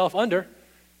myself under.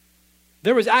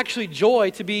 There was actually joy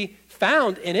to be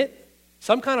found in it,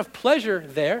 some kind of pleasure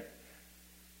there.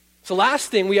 It's the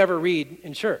last thing we ever read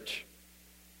in church.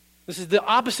 This is the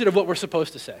opposite of what we're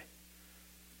supposed to say.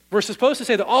 We're supposed to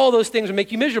say that all those things will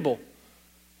make you miserable.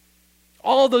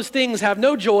 All those things have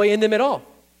no joy in them at all.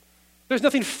 There's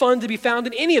nothing fun to be found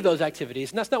in any of those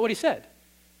activities, and that's not what he said.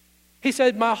 He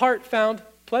said, my heart found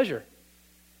pleasure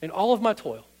in all of my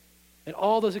toil. And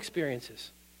all those experiences.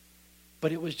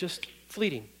 But it was just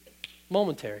fleeting,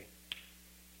 momentary.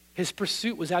 His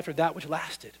pursuit was after that which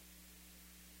lasted.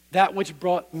 That which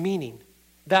brought meaning.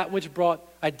 That which brought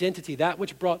identity. That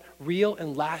which brought real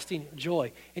and lasting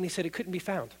joy. And he said it couldn't be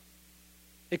found.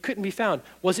 It couldn't be found.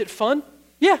 Was it fun?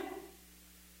 Yeah.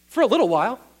 For a little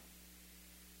while.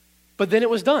 But then it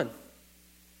was done.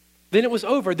 Then it was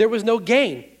over. There was no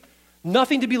gain.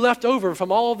 Nothing to be left over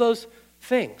from all of those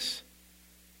things.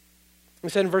 He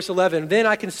said in verse 11, then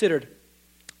I considered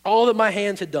all that my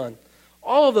hands had done,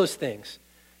 all of those things,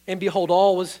 and behold,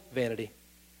 all was vanity,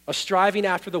 a striving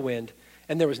after the wind,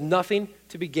 and there was nothing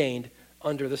to be gained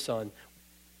under the sun.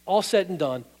 All said and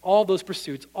done, all those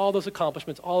pursuits, all those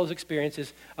accomplishments, all those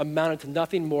experiences amounted to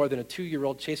nothing more than a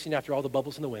 2-year-old chasing after all the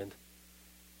bubbles in the wind,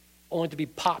 only to be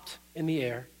popped in the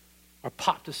air or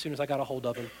popped as soon as I got a hold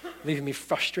of him, leaving me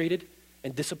frustrated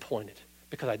and disappointed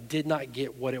because I did not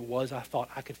get what it was I thought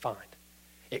I could find.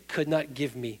 It could not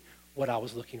give me what I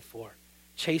was looking for.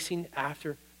 chasing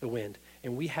after the wind.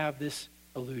 And we have this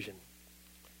illusion,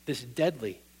 this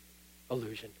deadly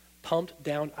illusion, pumped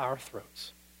down our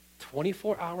throats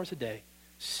 24 hours a day,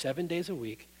 7 days a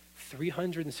week,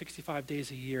 365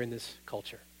 days a year in this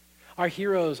culture. Our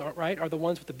heroes, are the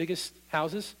ones with the biggest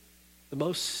houses, the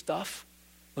most stuff,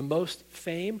 the most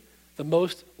fame, the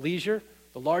most leisure,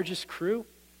 the largest crew.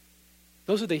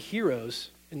 Those are the heroes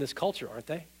in this culture, aren't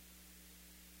they?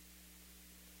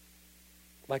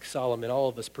 Like Solomon, all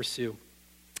of us pursue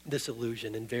this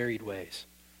illusion in varied ways.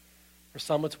 For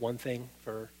some, it's one thing.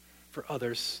 For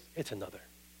others, it's another.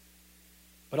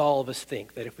 But all of us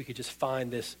think that if we could just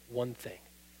find this one thing,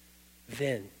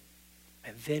 then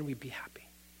we'd be happy.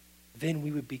 Then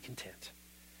we would be content.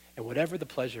 And whatever the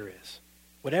pleasure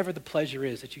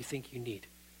is that you think you need,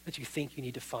 that you think you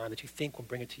need to find, that you think will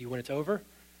bring it to you when it's over,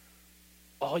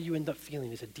 all you end up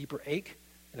feeling is a deeper ache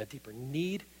and a deeper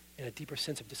need and a deeper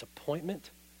sense of disappointment.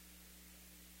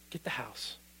 Get the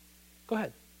house. Go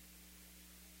ahead.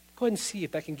 Go ahead and see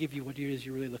if that can give you what it is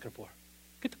you're really looking for.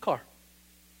 Get the car.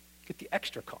 Get the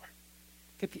extra car.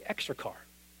 Get the extra car.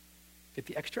 Get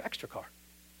the extra car.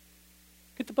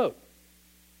 Get the boat.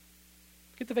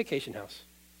 Get the vacation house.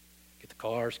 Get the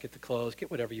cars, get the clothes, get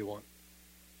whatever you want.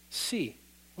 See,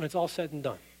 when it's all said and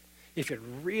done, if it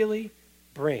really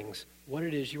brings what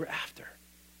it is you were after.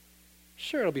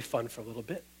 Sure, it'll be fun for a little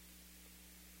bit.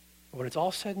 But when it's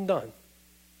all said and done,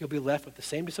 you'll be left with the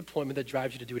same disappointment that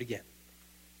drives you to do it again.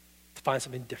 To find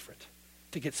something different.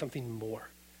 To get something more.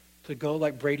 To go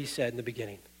like Brady said in the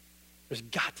beginning. There's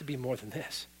got to be more than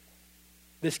this.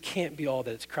 This can't be all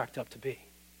that it's cracked up to be.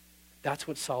 That's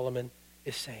what Solomon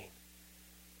is saying.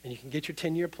 And you can get your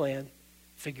 10-year plan,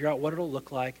 figure out what it'll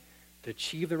look like to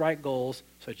achieve the right goals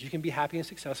so that you can be happy and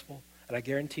successful. And I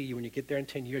guarantee you when you get there in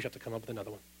 10 years, you have to come up with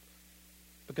another one.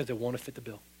 Because it won't fit the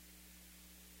bill.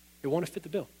 It won't fit the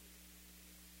bill.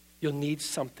 You'll need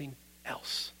something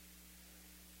else.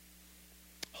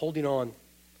 Holding on,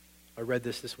 I read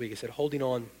this week. It said holding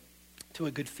on to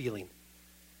a good feeling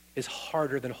is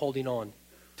harder than holding on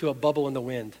to a bubble in the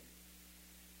wind,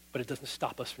 but it doesn't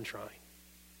stop us from trying.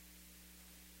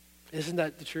 Isn't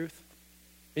that the truth?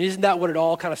 Isn't that what it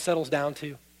all kind of settles down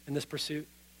to in this pursuit?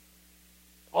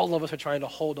 All of us are trying to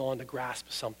hold on to grasp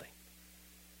something,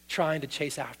 trying to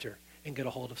chase after and get a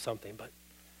hold of something, but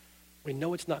we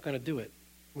know it's not going to do it.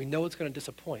 We know it's going to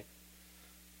disappoint.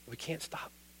 We can't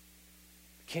stop.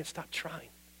 We can't stop trying.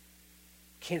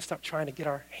 We can't stop trying to get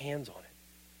our hands on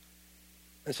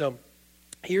it. And so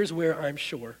here's where I'm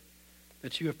sure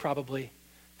that you have probably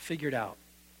figured out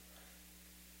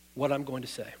what I'm going to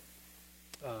say,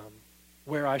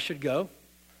 where I should go,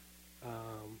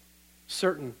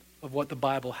 certain of what the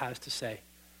Bible has to say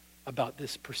about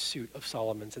this pursuit of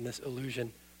Solomon's and this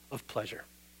illusion of pleasure.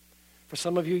 For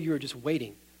some of you, you are just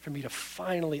waiting for me to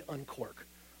finally uncork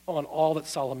on all that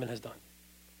Solomon has done.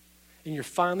 And you're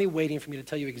finally waiting for me to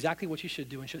tell you exactly what you should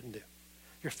do and shouldn't do.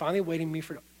 You're finally waiting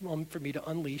for me to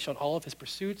unleash on all of his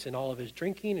pursuits and all of his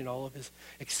drinking and all of his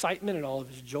excitement and all of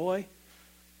his joy.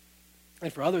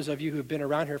 And for others of you who have been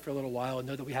around here for a little while and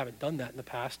know that we haven't done that in the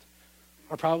past,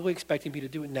 are probably expecting me to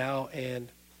do it now, and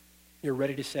you're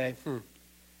ready to say,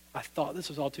 I thought this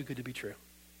was all too good to be true.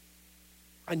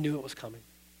 I knew it was coming.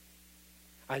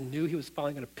 I knew he was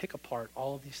finally going to pick apart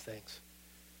all of these things.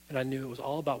 And I knew it was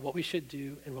all about what we should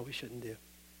do and what we shouldn't do.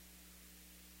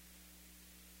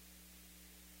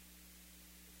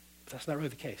 But that's not really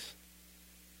the case.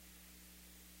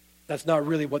 That's not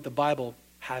really what the Bible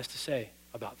has to say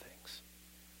about things.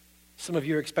 Some of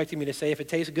you are expecting me to say, if it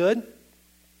tastes good,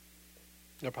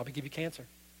 it'll probably give you cancer.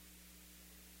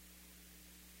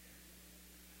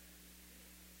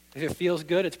 If it feels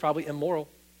good, it's probably immoral.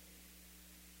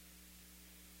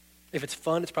 If it's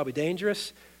fun, it's probably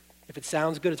dangerous. If it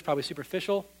sounds good, it's probably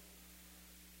superficial.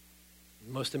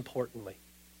 Most importantly,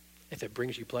 if it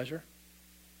brings you pleasure,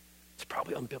 it's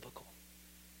probably unbiblical.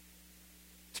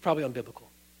 It's probably unbiblical.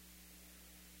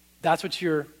 That's what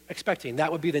you're expecting.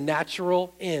 That would be the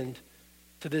natural end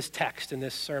to this text in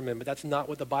this sermon, but that's not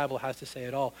what the Bible has to say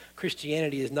at all.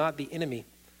 Christianity is not the enemy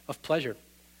of pleasure,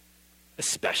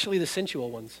 especially the sensual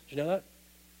ones. Do you know that?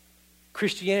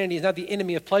 Christianity is not the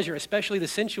enemy of pleasure, especially the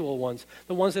sensual ones,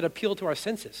 the ones that appeal to our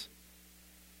senses.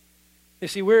 You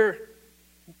see, we're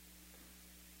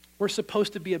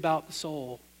supposed to be about the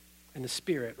soul and the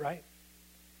spirit, right?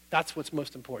 That's what's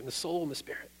most important, the soul and the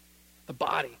spirit. The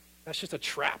body, that's just a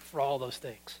trap for all those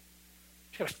things.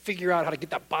 You got to figure out how to get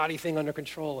that body thing under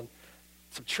control and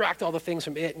subtract all the things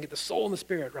from it and get the soul and the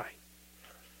spirit right.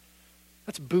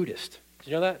 That's Buddhist. Did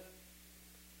you know that?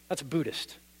 That's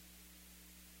Buddhist.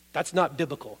 That's not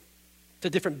biblical. It's a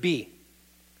different B.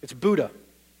 It's Buddha.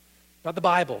 not the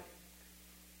Bible.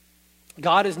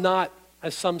 God is not,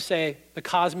 as some say, the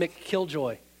cosmic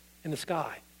killjoy in the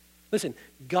sky. Listen,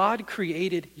 God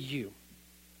created you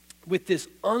with this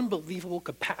unbelievable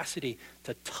capacity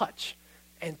to touch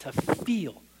and to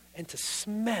feel and to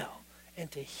smell and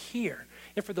to hear,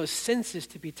 and for those senses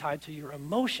to be tied to your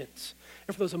emotions,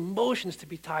 and for those emotions to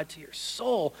be tied to your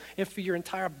soul, and for your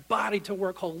entire body to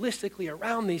work holistically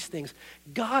around these things.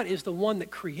 God is the one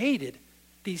that created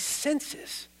these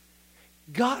senses.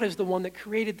 God is the one that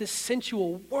created this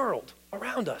sensual world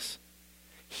around us.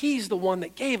 He's the one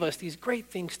that gave us these great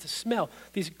things to smell,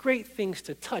 these great things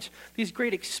to touch, these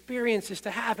great experiences to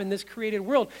have in this created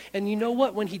world. And you know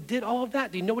what? When he did all of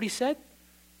that, do you know what he said?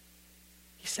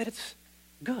 He said it's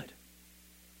good.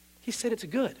 He said it's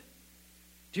good.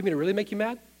 Do you mean to really make you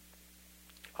mad?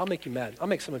 I'll make you mad. I'll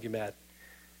make some of you mad.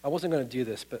 I wasn't going to do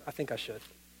this, but I think I should.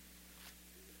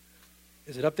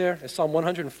 Is it up there? Is Psalm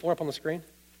 104 up on the screen?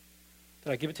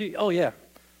 Did I give it to you? Oh, yeah.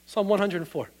 Psalm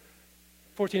 104,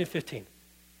 14 and 15.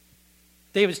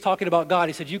 David's talking about God.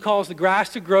 He said, you cause the grass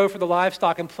to grow for the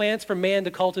livestock and plants for man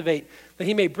to cultivate, that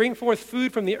he may bring forth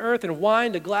food from the earth and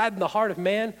wine to gladden the heart of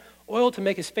man, oil to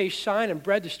make his face shine, and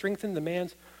bread to strengthen the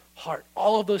man's heart.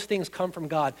 All of those things come from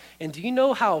God. And do you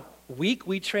know how weak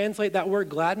we translate that word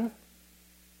gladden?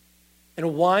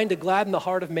 And wine to gladden the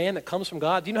heart of man that comes from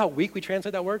God. Do you know how weak we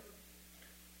translate that word?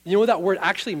 You know what that word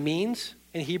actually means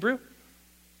in Hebrew?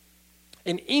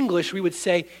 In English, we would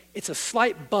say it's a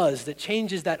slight buzz that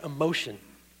changes that emotion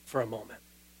for a moment.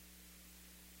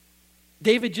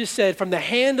 David just said, from the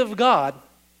hand of God,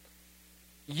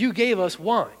 you gave us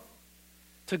wine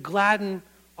to gladden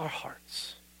our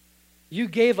hearts. You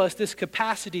gave us this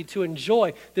capacity to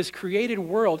enjoy this created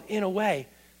world in a way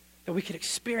that we could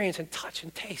experience and touch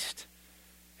and taste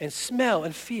and smell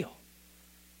and feel.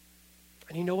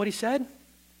 And you know what he said?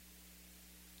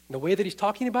 The way that he's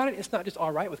talking about it, it's not just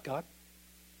all right with God.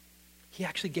 He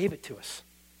actually gave it to us.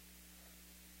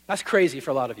 That's crazy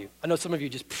for a lot of you. I know some of you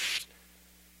just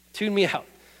tune me out.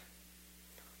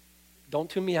 Don't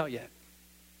tune me out yet.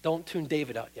 Don't tune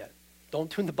David out yet.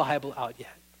 Don't tune the Bible out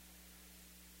yet.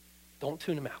 Don't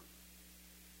tune him out.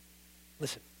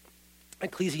 Listen,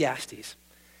 Ecclesiastes,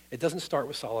 it doesn't start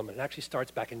with Solomon. It actually starts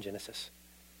back in Genesis.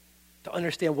 To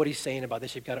understand what he's saying about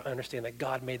this, you've got to understand that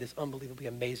God made this unbelievably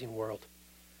amazing world.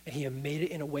 And he made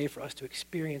it in a way for us to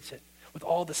experience it with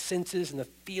all the senses and the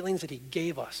feelings that he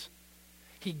gave us.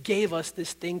 He gave us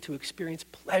this thing to experience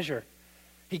pleasure.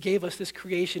 He gave us this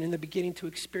creation in the beginning to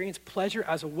experience pleasure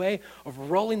as a way of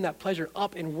rolling that pleasure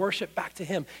up in worship back to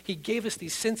him. He gave us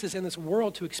these senses in this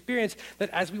world to experience that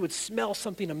as we would smell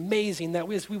something amazing,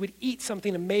 that as we would eat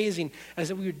something amazing,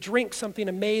 as we would drink something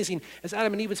amazing, as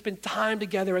Adam and Eve would spend time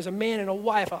together as a man and a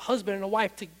wife, a husband and a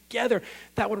wife together,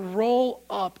 that would roll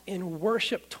up in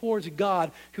worship towards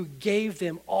God who gave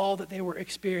them all that they were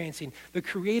experiencing. The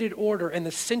created order and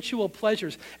the sensual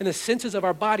pleasures and the senses of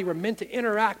our body were meant to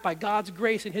interact by God's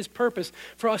grace and his purpose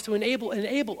for us to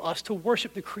enable us to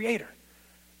worship the Creator.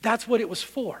 That's what it was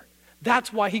for.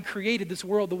 That's why he created this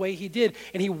world the way he did,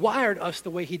 and he wired us the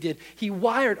way he did. He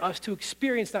wired us to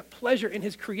experience that pleasure in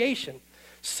his creation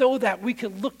so that we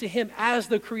could look to him as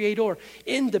the Creator,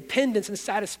 independence and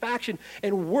satisfaction,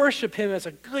 and worship him as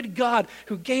a good God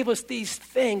who gave us these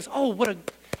things. Oh, what a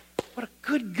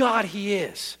good God he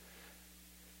is.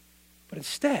 But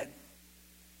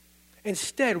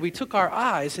Instead, we took our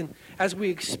eyes, and as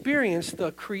we experienced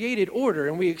the created order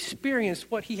and we experienced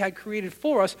what he had created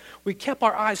for us, we kept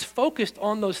our eyes focused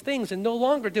on those things, and no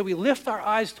longer did we lift our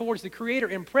eyes towards the Creator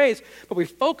in praise, but we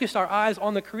focused our eyes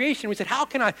on the creation. We said, how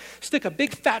can I stick a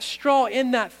big fat straw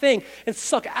in that thing and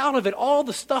suck out of it all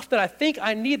the stuff that I think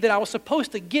I need, that I was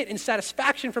supposed to get in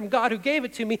satisfaction from God who gave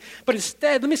it to me, but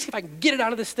instead, let me see if I can get it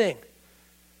out of this thing.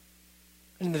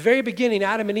 And in the very beginning,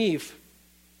 Adam and Eve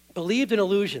believed an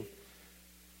illusion.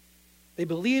 They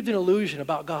believed an illusion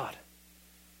about God.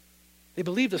 They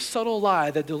believed a subtle lie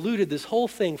that diluted this whole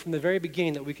thing from the very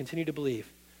beginning that we continue to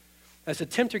believe. As the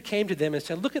tempter came to them and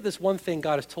said, look at this one thing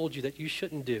God has told you that you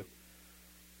shouldn't do.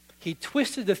 He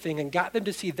twisted the thing and got them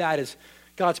to see that as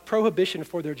God's prohibition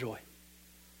for their joy.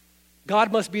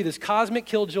 God must be this cosmic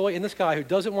killjoy in the sky who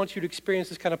doesn't want you to experience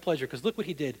this kind of pleasure, because look what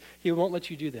he did. He won't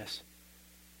let you do this.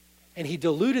 And he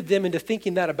deluded them into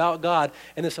thinking that about God,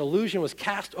 and this illusion was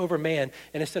cast over man.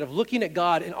 And instead of looking at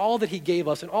God and all that he gave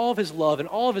us and all of his love and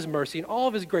all of his mercy and all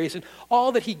of his grace and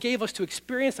all that he gave us to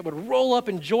experience that would roll up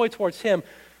in joy towards him,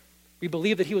 we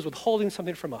believe that he was withholding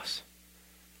something from us.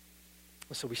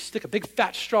 And so we stick a big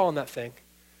fat straw in that thing,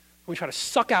 and we try to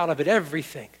suck out of it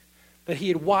everything that he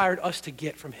had wired us to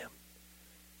get from him.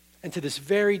 And to this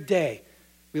very day,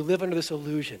 we live under this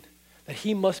illusion that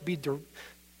he must be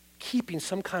keeping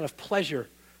some kind of pleasure,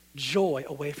 joy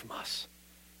away from us.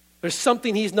 There's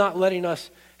something he's not letting us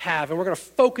have, and we're going to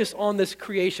focus on this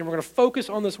creation. We're going to focus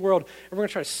on this world, and we're going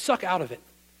to try to suck out of it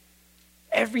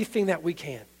everything that we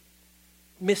can,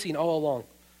 missing all along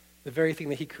the very thing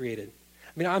that he created.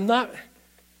 I mean, I'm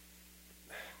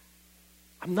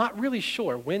not really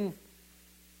sure when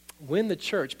the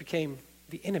church became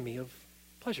the enemy of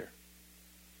pleasure.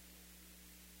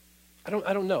 I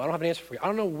don't know. I don't have an answer for you. I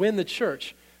don't know when the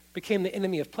church became the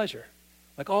enemy of pleasure.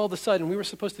 Like all of a sudden, we were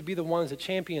supposed to be the ones that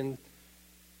champion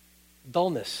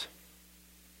dullness,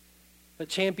 that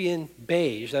champion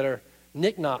beige, that are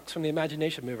knickknacks from the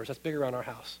imagination movers that's big around our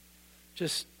house.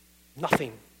 Just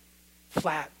nothing,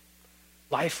 flat,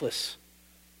 lifeless.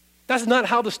 That's not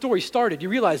how the story started. You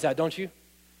realize that, don't you?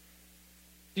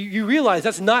 You realize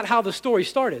that's not how the story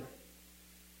started.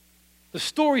 The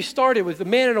story started with a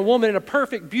man and a woman in a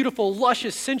perfect, beautiful,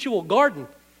 luscious, sensual garden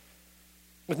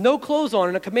with no clothes on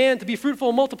and a command to be fruitful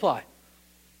and multiply.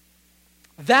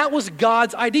 That was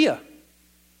God's idea.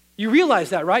 You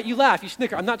realize that, right? You laugh, you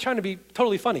snicker. I'm not trying to be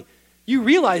totally funny. You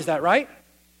realize that, right?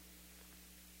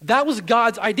 That was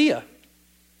God's idea.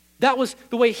 That was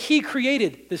the way he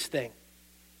created this thing.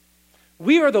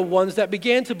 We are the ones that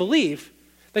began to believe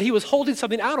that he was holding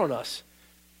something out on us.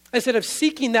 Instead of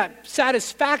seeking that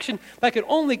satisfaction that could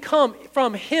only come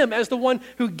from him as the one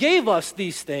who gave us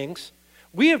these things,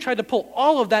 we have tried to pull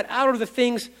all of that out of the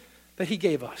things that he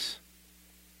gave us.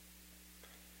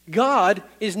 God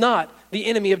is not the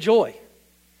enemy of joy.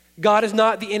 God is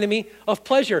not the enemy of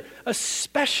pleasure,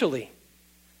 especially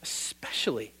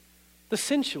the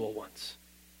sensual ones.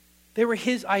 They were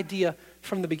his idea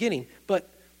from the beginning. But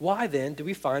why then do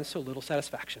we find so little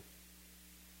satisfaction?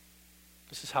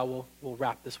 This is how we'll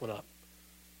wrap this one up.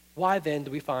 Why then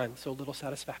do we find so little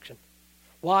satisfaction?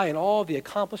 Why in all the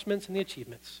accomplishments and the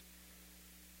achievements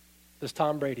does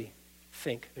Tom Brady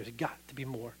think there's got to be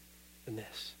more than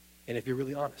this? And if you're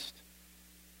really honest,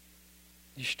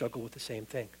 you struggle with the same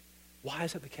thing. Why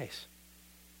is that the case?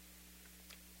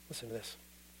 Listen to this.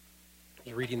 I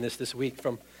was reading this week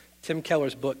from Tim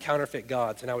Keller's book, Counterfeit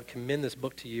Gods, and I would commend this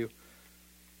book to you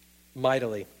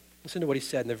mightily. Listen to what he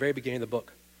said in the very beginning of the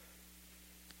book.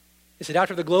 He said,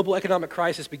 after the global economic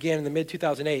crisis began in the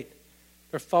mid-2008,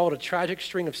 there followed a tragic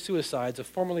string of suicides of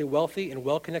formerly wealthy and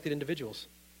well-connected individuals.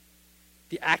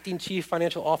 The acting chief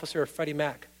financial officer of Freddie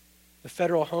Mac, the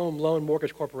Federal Home Loan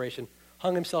Mortgage Corporation,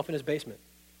 hung himself in his basement.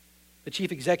 The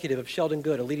chief executive of Sheldon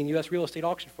Good, a leading U.S. real estate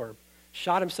auction firm,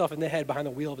 shot himself in the head behind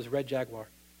the wheel of his red Jaguar.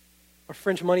 A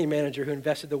French money manager who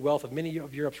invested the wealth of many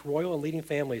of Europe's royal and leading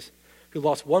families, who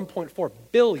lost $1.4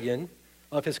 billion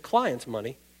of his clients'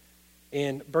 money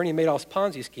in Bernie Madoff's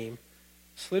Ponzi scheme,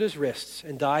 slit his wrists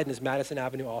and died in his Madison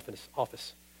Avenue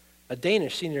office. A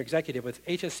Danish senior executive with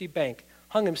HSC Bank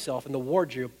hung himself in the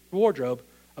wardrobe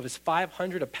of his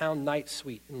 500-a-pound night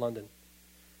suite in London.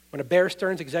 When a Bear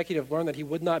Stearns executive learned that he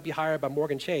would not be hired by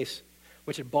Morgan Chase,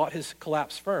 which had bought his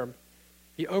collapsed firm,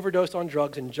 he overdosed on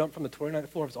drugs and jumped from the 29th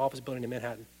floor of his office building in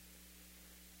Manhattan.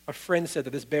 A friend said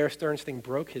that this Bear Stearns thing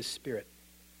broke his spirit.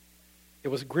 It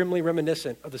was grimly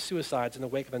reminiscent of the suicides in the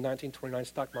wake of the 1929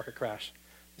 stock market crash.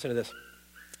 Listen to this.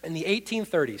 In the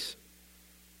 1830s,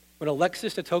 when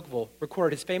Alexis de Tocqueville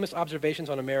recorded his famous observations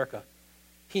on America,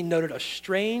 he noted a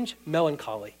strange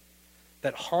melancholy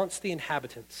that haunts the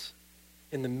inhabitants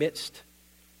in the midst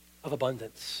of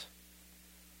abundance.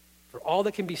 For all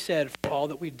that can be said, for all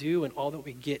that we do and all that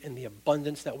we get in the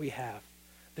abundance that we have,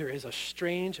 there is a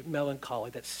strange melancholy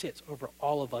that sits over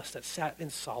all of us that sat in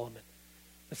Solomon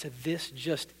that said, this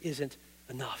just isn't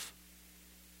enough.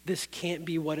 This can't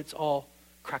be what it's all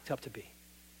cracked up to be.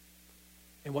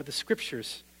 And what the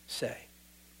scriptures say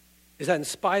is that in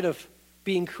spite of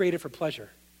being created for pleasure,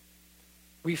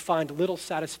 we find little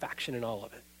satisfaction in all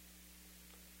of it.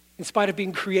 In spite of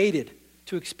being created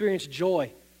to experience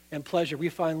joy and pleasure, we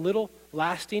find little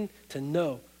lasting to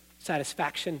no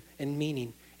satisfaction and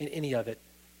meaning in any of it.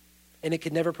 And it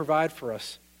can never provide for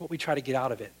us what we try to get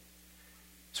out of it.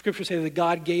 Scriptures say that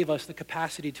God gave us the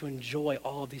capacity to enjoy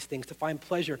all of these things, to find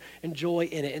pleasure and joy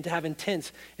in it, and to have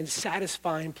intense and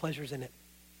satisfying pleasures in it.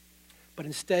 But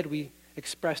instead, we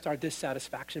expressed our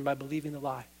dissatisfaction by believing the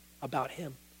lie about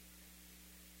him.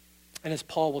 And as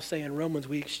Paul will say in Romans,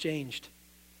 we exchanged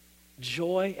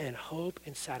joy and hope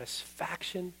and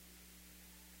satisfaction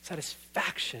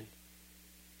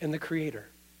in the Creator.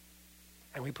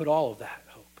 And we put all of that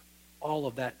hope, all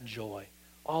of that joy,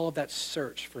 all of that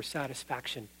search for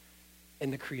satisfaction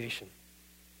in the creation.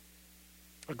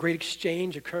 A great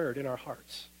exchange occurred in our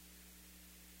hearts.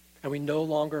 And we no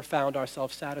longer found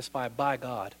ourselves satisfied by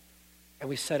God. And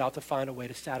we set out to find a way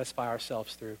to satisfy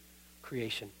ourselves through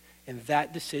creation. And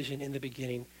that decision in the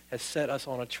beginning has set us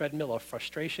on a treadmill of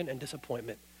frustration and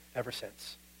disappointment ever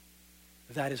since.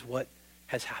 That is what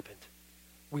has happened.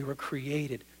 We were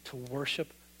created to worship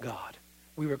God.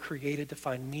 We were created to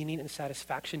find meaning and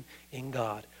satisfaction in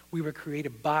God. We were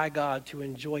created by God to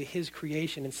enjoy his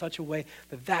creation in such a way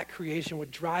that that creation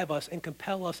would drive us and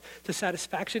compel us to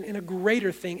satisfaction in a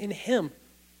greater thing, in him.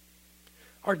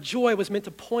 Our joy was meant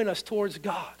to point us towards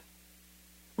God.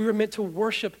 We were meant to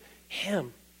worship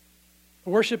him.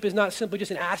 Worship is not simply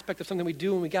just an aspect of something we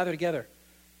do when we gather together.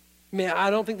 Man, I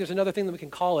don't think there's another thing that we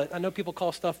can call it. I know people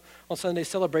call stuff on Sunday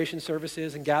celebration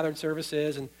services and gathered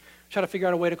services and try to figure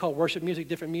out a way to call worship music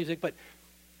different music. But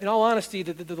in all honesty,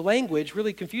 the language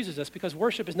really confuses us because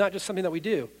worship is not just something that we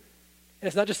do. And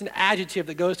it's not just an adjective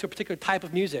that goes to a particular type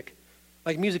of music.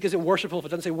 Like music isn't worshipful if it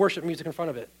doesn't say worship music in front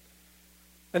of it.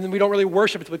 And then we don't really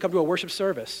worship until we come to a worship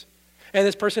service. And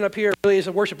this person up here really is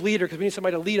a worship leader because we need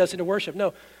somebody to lead us into worship.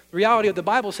 No, the reality of the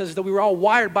Bible says is that we were all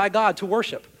wired by God to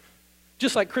worship.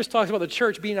 Just like Chris talks about the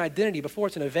church being an identity before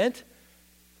it's an event,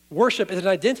 worship is an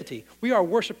identity. We are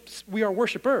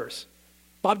worshipers.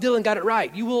 Bob Dylan got it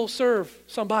right. You will serve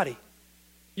somebody.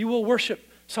 You will worship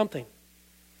something.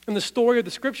 And the story of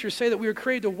the scriptures say that we were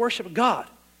created to worship God,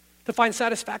 to find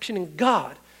satisfaction in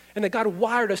God, and that God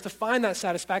wired us to find that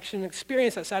satisfaction and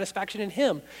experience that satisfaction in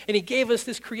him. And he gave us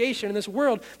this creation in this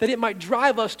world that it might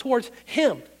drive us towards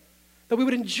him, that we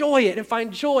would enjoy it and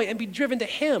find joy and be driven to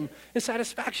him and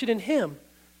satisfaction in him.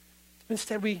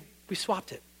 Instead, we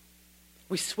swapped it.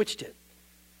 We switched it.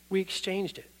 We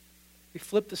exchanged it. We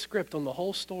flipped the script on the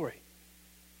whole story.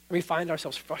 And we find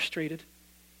ourselves frustrated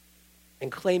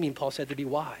and claiming, Paul said, to be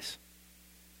wise.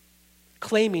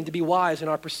 Claiming to be wise in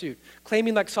our pursuit.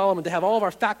 Claiming, like Solomon, to have all of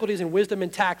our faculties and wisdom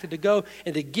intact and to go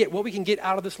and to get what we can get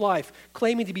out of this life.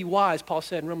 Claiming to be wise, Paul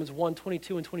said in Romans 1,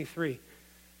 22 and 23.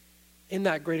 In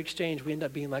that great exchange, we end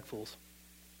up being like fools.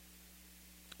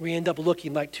 We end up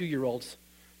looking like 2-year-olds,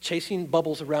 chasing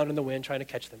bubbles around in the wind, trying to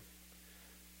catch them.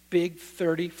 Big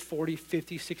 30, 40,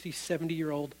 50, 60,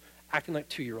 70-year-old acting like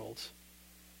 2-year-olds,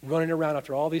 running around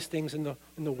after all these things in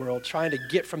the world, trying to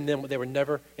get from them what they were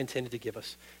never intended to give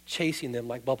us, chasing them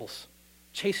like bubbles,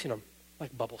 chasing them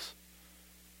like bubbles.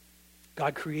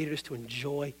 God created us to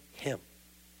enjoy him,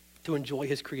 to enjoy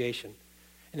his creation,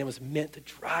 and it was meant to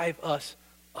drive us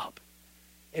up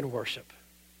in worship.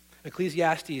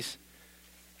 Ecclesiastes,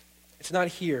 it's not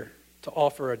here to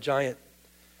offer a giant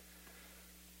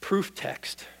proof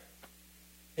text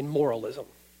in moralism.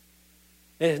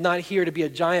 It is not here to be a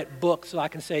giant book so I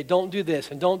can say, don't do this,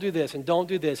 and don't do this, and don't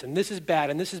do this, and this is bad,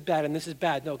 and this is bad, and this is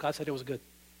bad. No, God said it was good.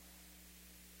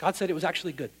 God said it was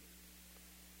actually good.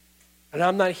 And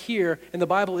I'm not here, and the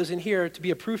Bible isn't here to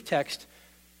be a proof text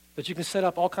that you can set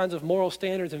up all kinds of moral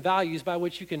standards and values by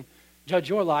which you can judge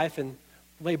your life and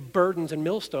lay burdens and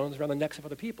millstones around the necks of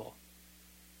other people.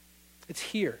 It's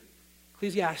here.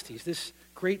 Ecclesiastes, this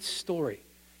great story,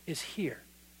 is here,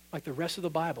 like the rest of the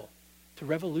Bible, to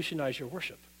revolutionize your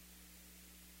worship.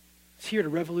 It's here to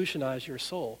revolutionize your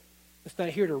soul. It's not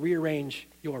here to rearrange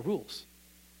your rules.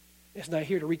 It's not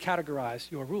here to recategorize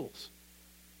your rules.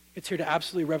 It's here to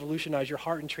absolutely revolutionize your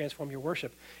heart and transform your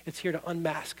worship. It's here to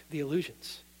unmask the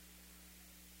illusions.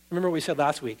 Remember what we said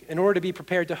last week. In order to be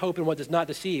prepared to hope in what does not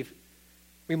deceive,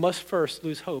 we must first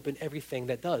lose hope in everything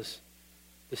that does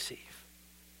deceive.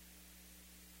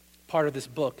 Part of this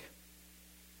book,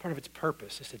 part of its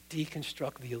purpose is to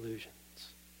deconstruct the illusions,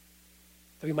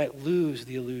 that we might lose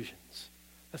the illusions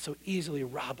that so easily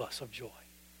rob us of joy,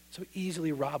 so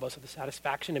easily rob us of the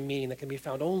satisfaction and meaning that can be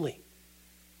found only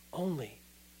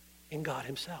in God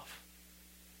himself.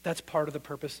 That's part of the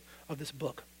purpose of this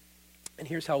book. And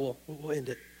here's how we'll end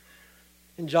it.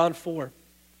 In John 4,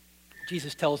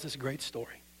 Jesus tells this great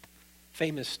story,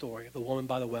 famous story of the woman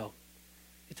by the well.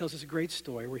 He tells us a great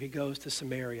story where he goes to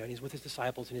Samaria and he's with his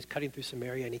disciples and he's cutting through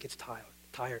Samaria and he gets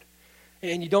tired.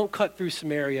 And you don't cut through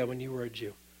Samaria when you were a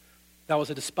Jew. That was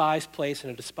a despised place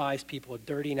and a despised people, a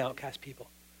dirty and outcast people.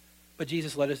 But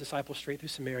Jesus led his disciples straight through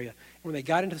Samaria. And when they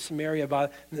got into Samaria, in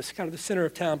this kind of the center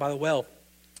of town by the well,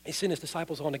 he sent his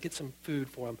disciples on to get some food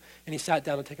for him. And he sat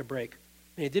down to take a break.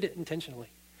 And he did it intentionally.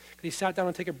 He sat down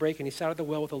to take a break, and he sat at the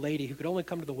well with a lady who could only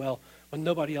come to the well when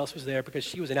nobody else was there because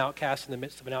she was an outcast in the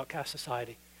midst of an outcast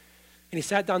society. And he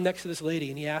sat down next to this lady,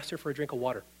 and he asked her for a drink of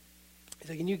water. He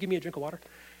said, "Can you give me a drink of water?"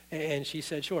 And she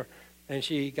said, "Sure." And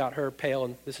she got her pail,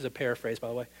 and this is a paraphrase, by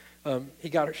the way. She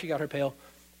got her pail,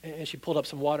 and she pulled up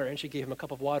some water, and she gave him a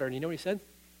cup of water. And you know what he said?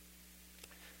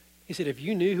 He said, "If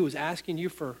you knew who was asking you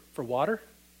for water,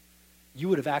 you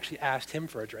would have actually asked him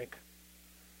for a drink."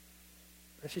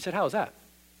 And she said, "How is that?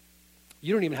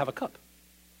 You don't even have a cup.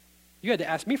 You had to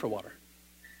ask me for water."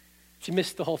 She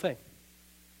missed the whole thing.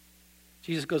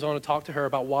 Jesus goes on to talk to her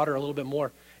about water a little bit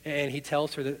more, and he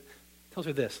tells her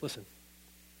this, listen.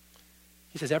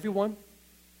 He says, everyone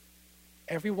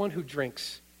who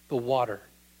drinks the water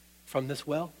from this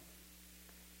well,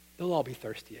 they'll all be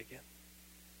thirsty again.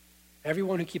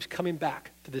 Everyone who keeps coming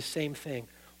back to the same thing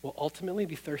will ultimately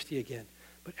be thirsty again.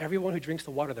 But everyone who drinks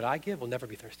the water that I give will never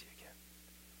be thirsty again.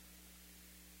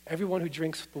 Everyone who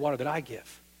drinks the water that I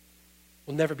give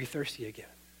will never be thirsty again.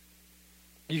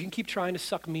 You can keep trying to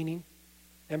suck meaning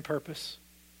and purpose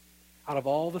out of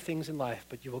all the things in life,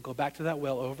 but you will go back to that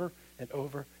well over and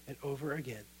over and over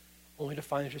again, only to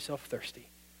find yourself thirsty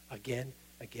again,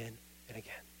 again, and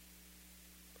again.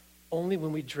 Only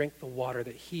when we drink the water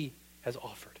that he has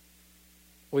offered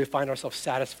will we find ourselves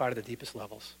satisfied at the deepest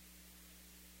levels.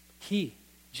 He,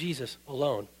 Jesus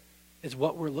alone, is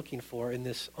what we're looking for in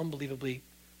this unbelievably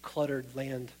cluttered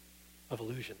land of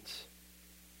illusions.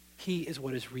 He is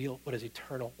what is real, what is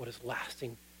eternal, what is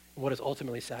lasting, and what is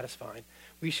ultimately satisfying.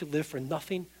 We should live for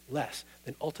nothing less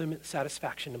than ultimate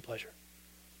satisfaction and pleasure.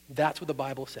 That's what the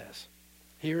Bible says.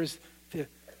 Here's the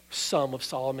sum of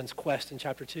Solomon's quest in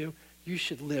chapter 2. You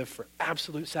should live for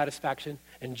absolute satisfaction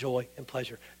and joy and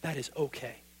pleasure. That is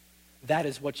okay. That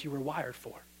is what you were wired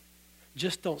for.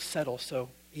 Just don't settle so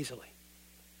easily.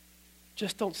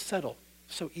 Just don't settle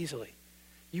so easily.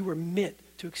 You were meant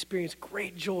to experience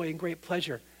great joy and great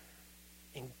pleasure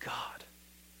in God.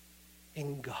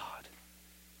 In God.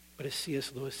 But as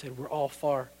C.S. Lewis said, we're all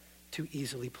far too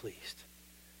easily pleased.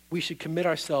 We should commit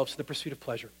ourselves to the pursuit of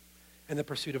pleasure and the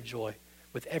pursuit of joy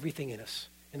with everything in us.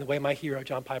 In the way my hero,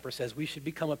 John Piper, says, we should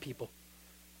become a people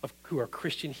who are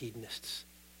Christian hedonists,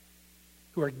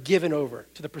 who are given over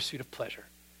to the pursuit of pleasure,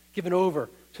 given over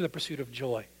to the pursuit of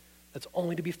joy that's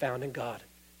only to be found in God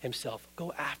himself.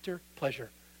 Go after pleasure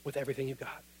with everything you've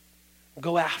got.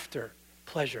 Go after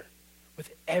pleasure with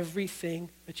everything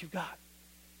that you've got.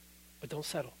 But don't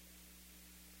settle.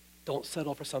 Don't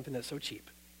settle for something that's so cheap.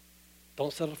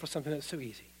 Don't settle for something that's so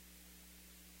easy.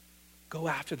 Go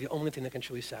after the only thing that can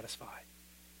truly satisfy.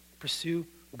 Pursue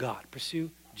God. Pursue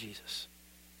Jesus.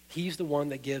 He's the one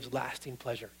that gives lasting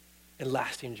pleasure and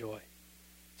lasting joy.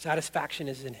 Satisfaction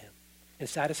is in him. And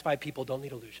satisfied people don't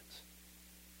need illusions.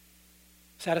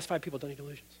 Satisfied people don't need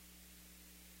illusions.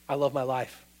 I love my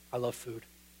life. I love food.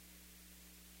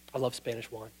 I love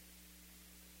Spanish wine.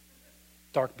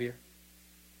 Dark beer.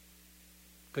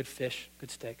 Good fish,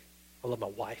 good steak. I love my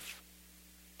wife.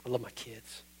 I love my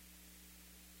kids.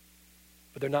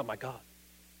 But they're not my God.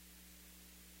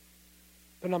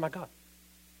 They're not my God.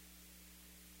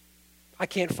 I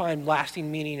can't find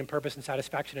lasting meaning and purpose and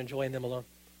satisfaction and joy in them alone.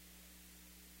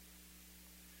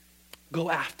 Go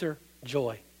after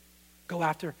joy. Go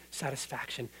after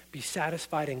satisfaction. Be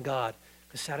satisfied in God,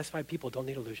 because satisfied people don't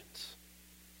need illusions.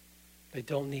 They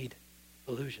don't need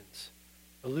illusions.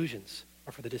 Illusions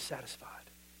are for the dissatisfied.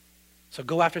 So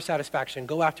go after satisfaction.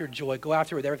 Go after joy. Go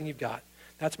after it with everything you've got.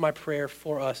 That's my prayer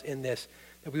for us in this,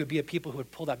 that we would be a people who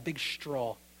would pull that big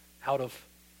straw out of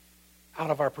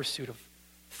our pursuit of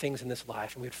things in this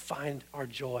life, and we would find our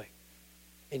joy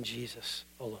in Jesus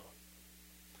alone.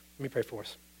 Let me pray for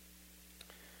us.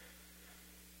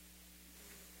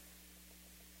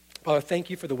 Father, thank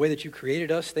you for the way that you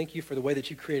created us. Thank you for the way that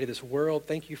you created this world.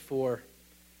 Thank you for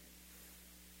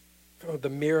the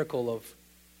miracle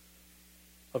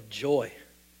of joy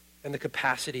and the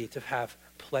capacity to have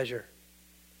pleasure.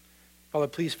 Father,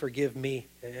 please forgive me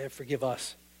and forgive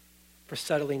us for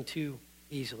settling too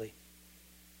easily,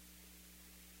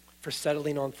 for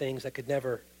settling on things that could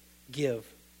never give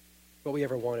what we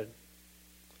ever wanted,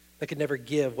 that could never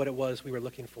give what it was we were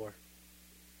looking for.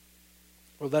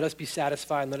 Lord, let us be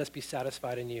satisfied, and let us be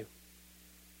satisfied in you.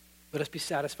 Let us be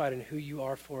satisfied in who you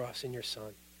are for us in your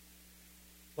Son.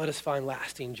 Let us find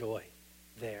lasting joy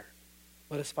there.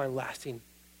 Let us find lasting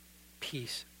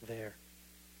peace there.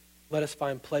 Let us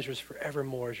find pleasures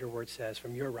forevermore, as your word says,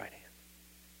 from your right hand.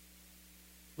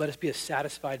 Let us be a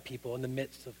satisfied people in the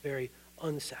midst of very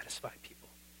unsatisfied people.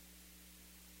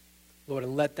 Lord,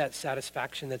 and let that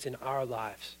satisfaction that's in our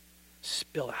lives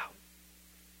spill out.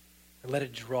 And let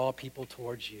it draw people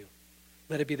towards you.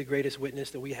 Let it be the greatest witness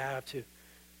that we have to,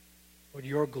 Lord,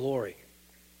 your glory.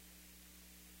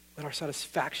 Let our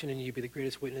satisfaction in you be the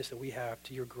greatest witness that we have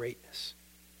to your greatness.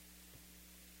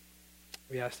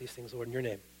 We ask these things, Lord, in your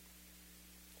name.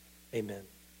 Amen.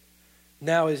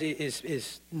 Now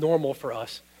is normal for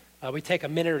us. We take a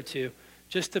minute or two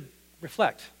just to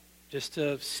reflect, just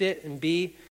to sit and be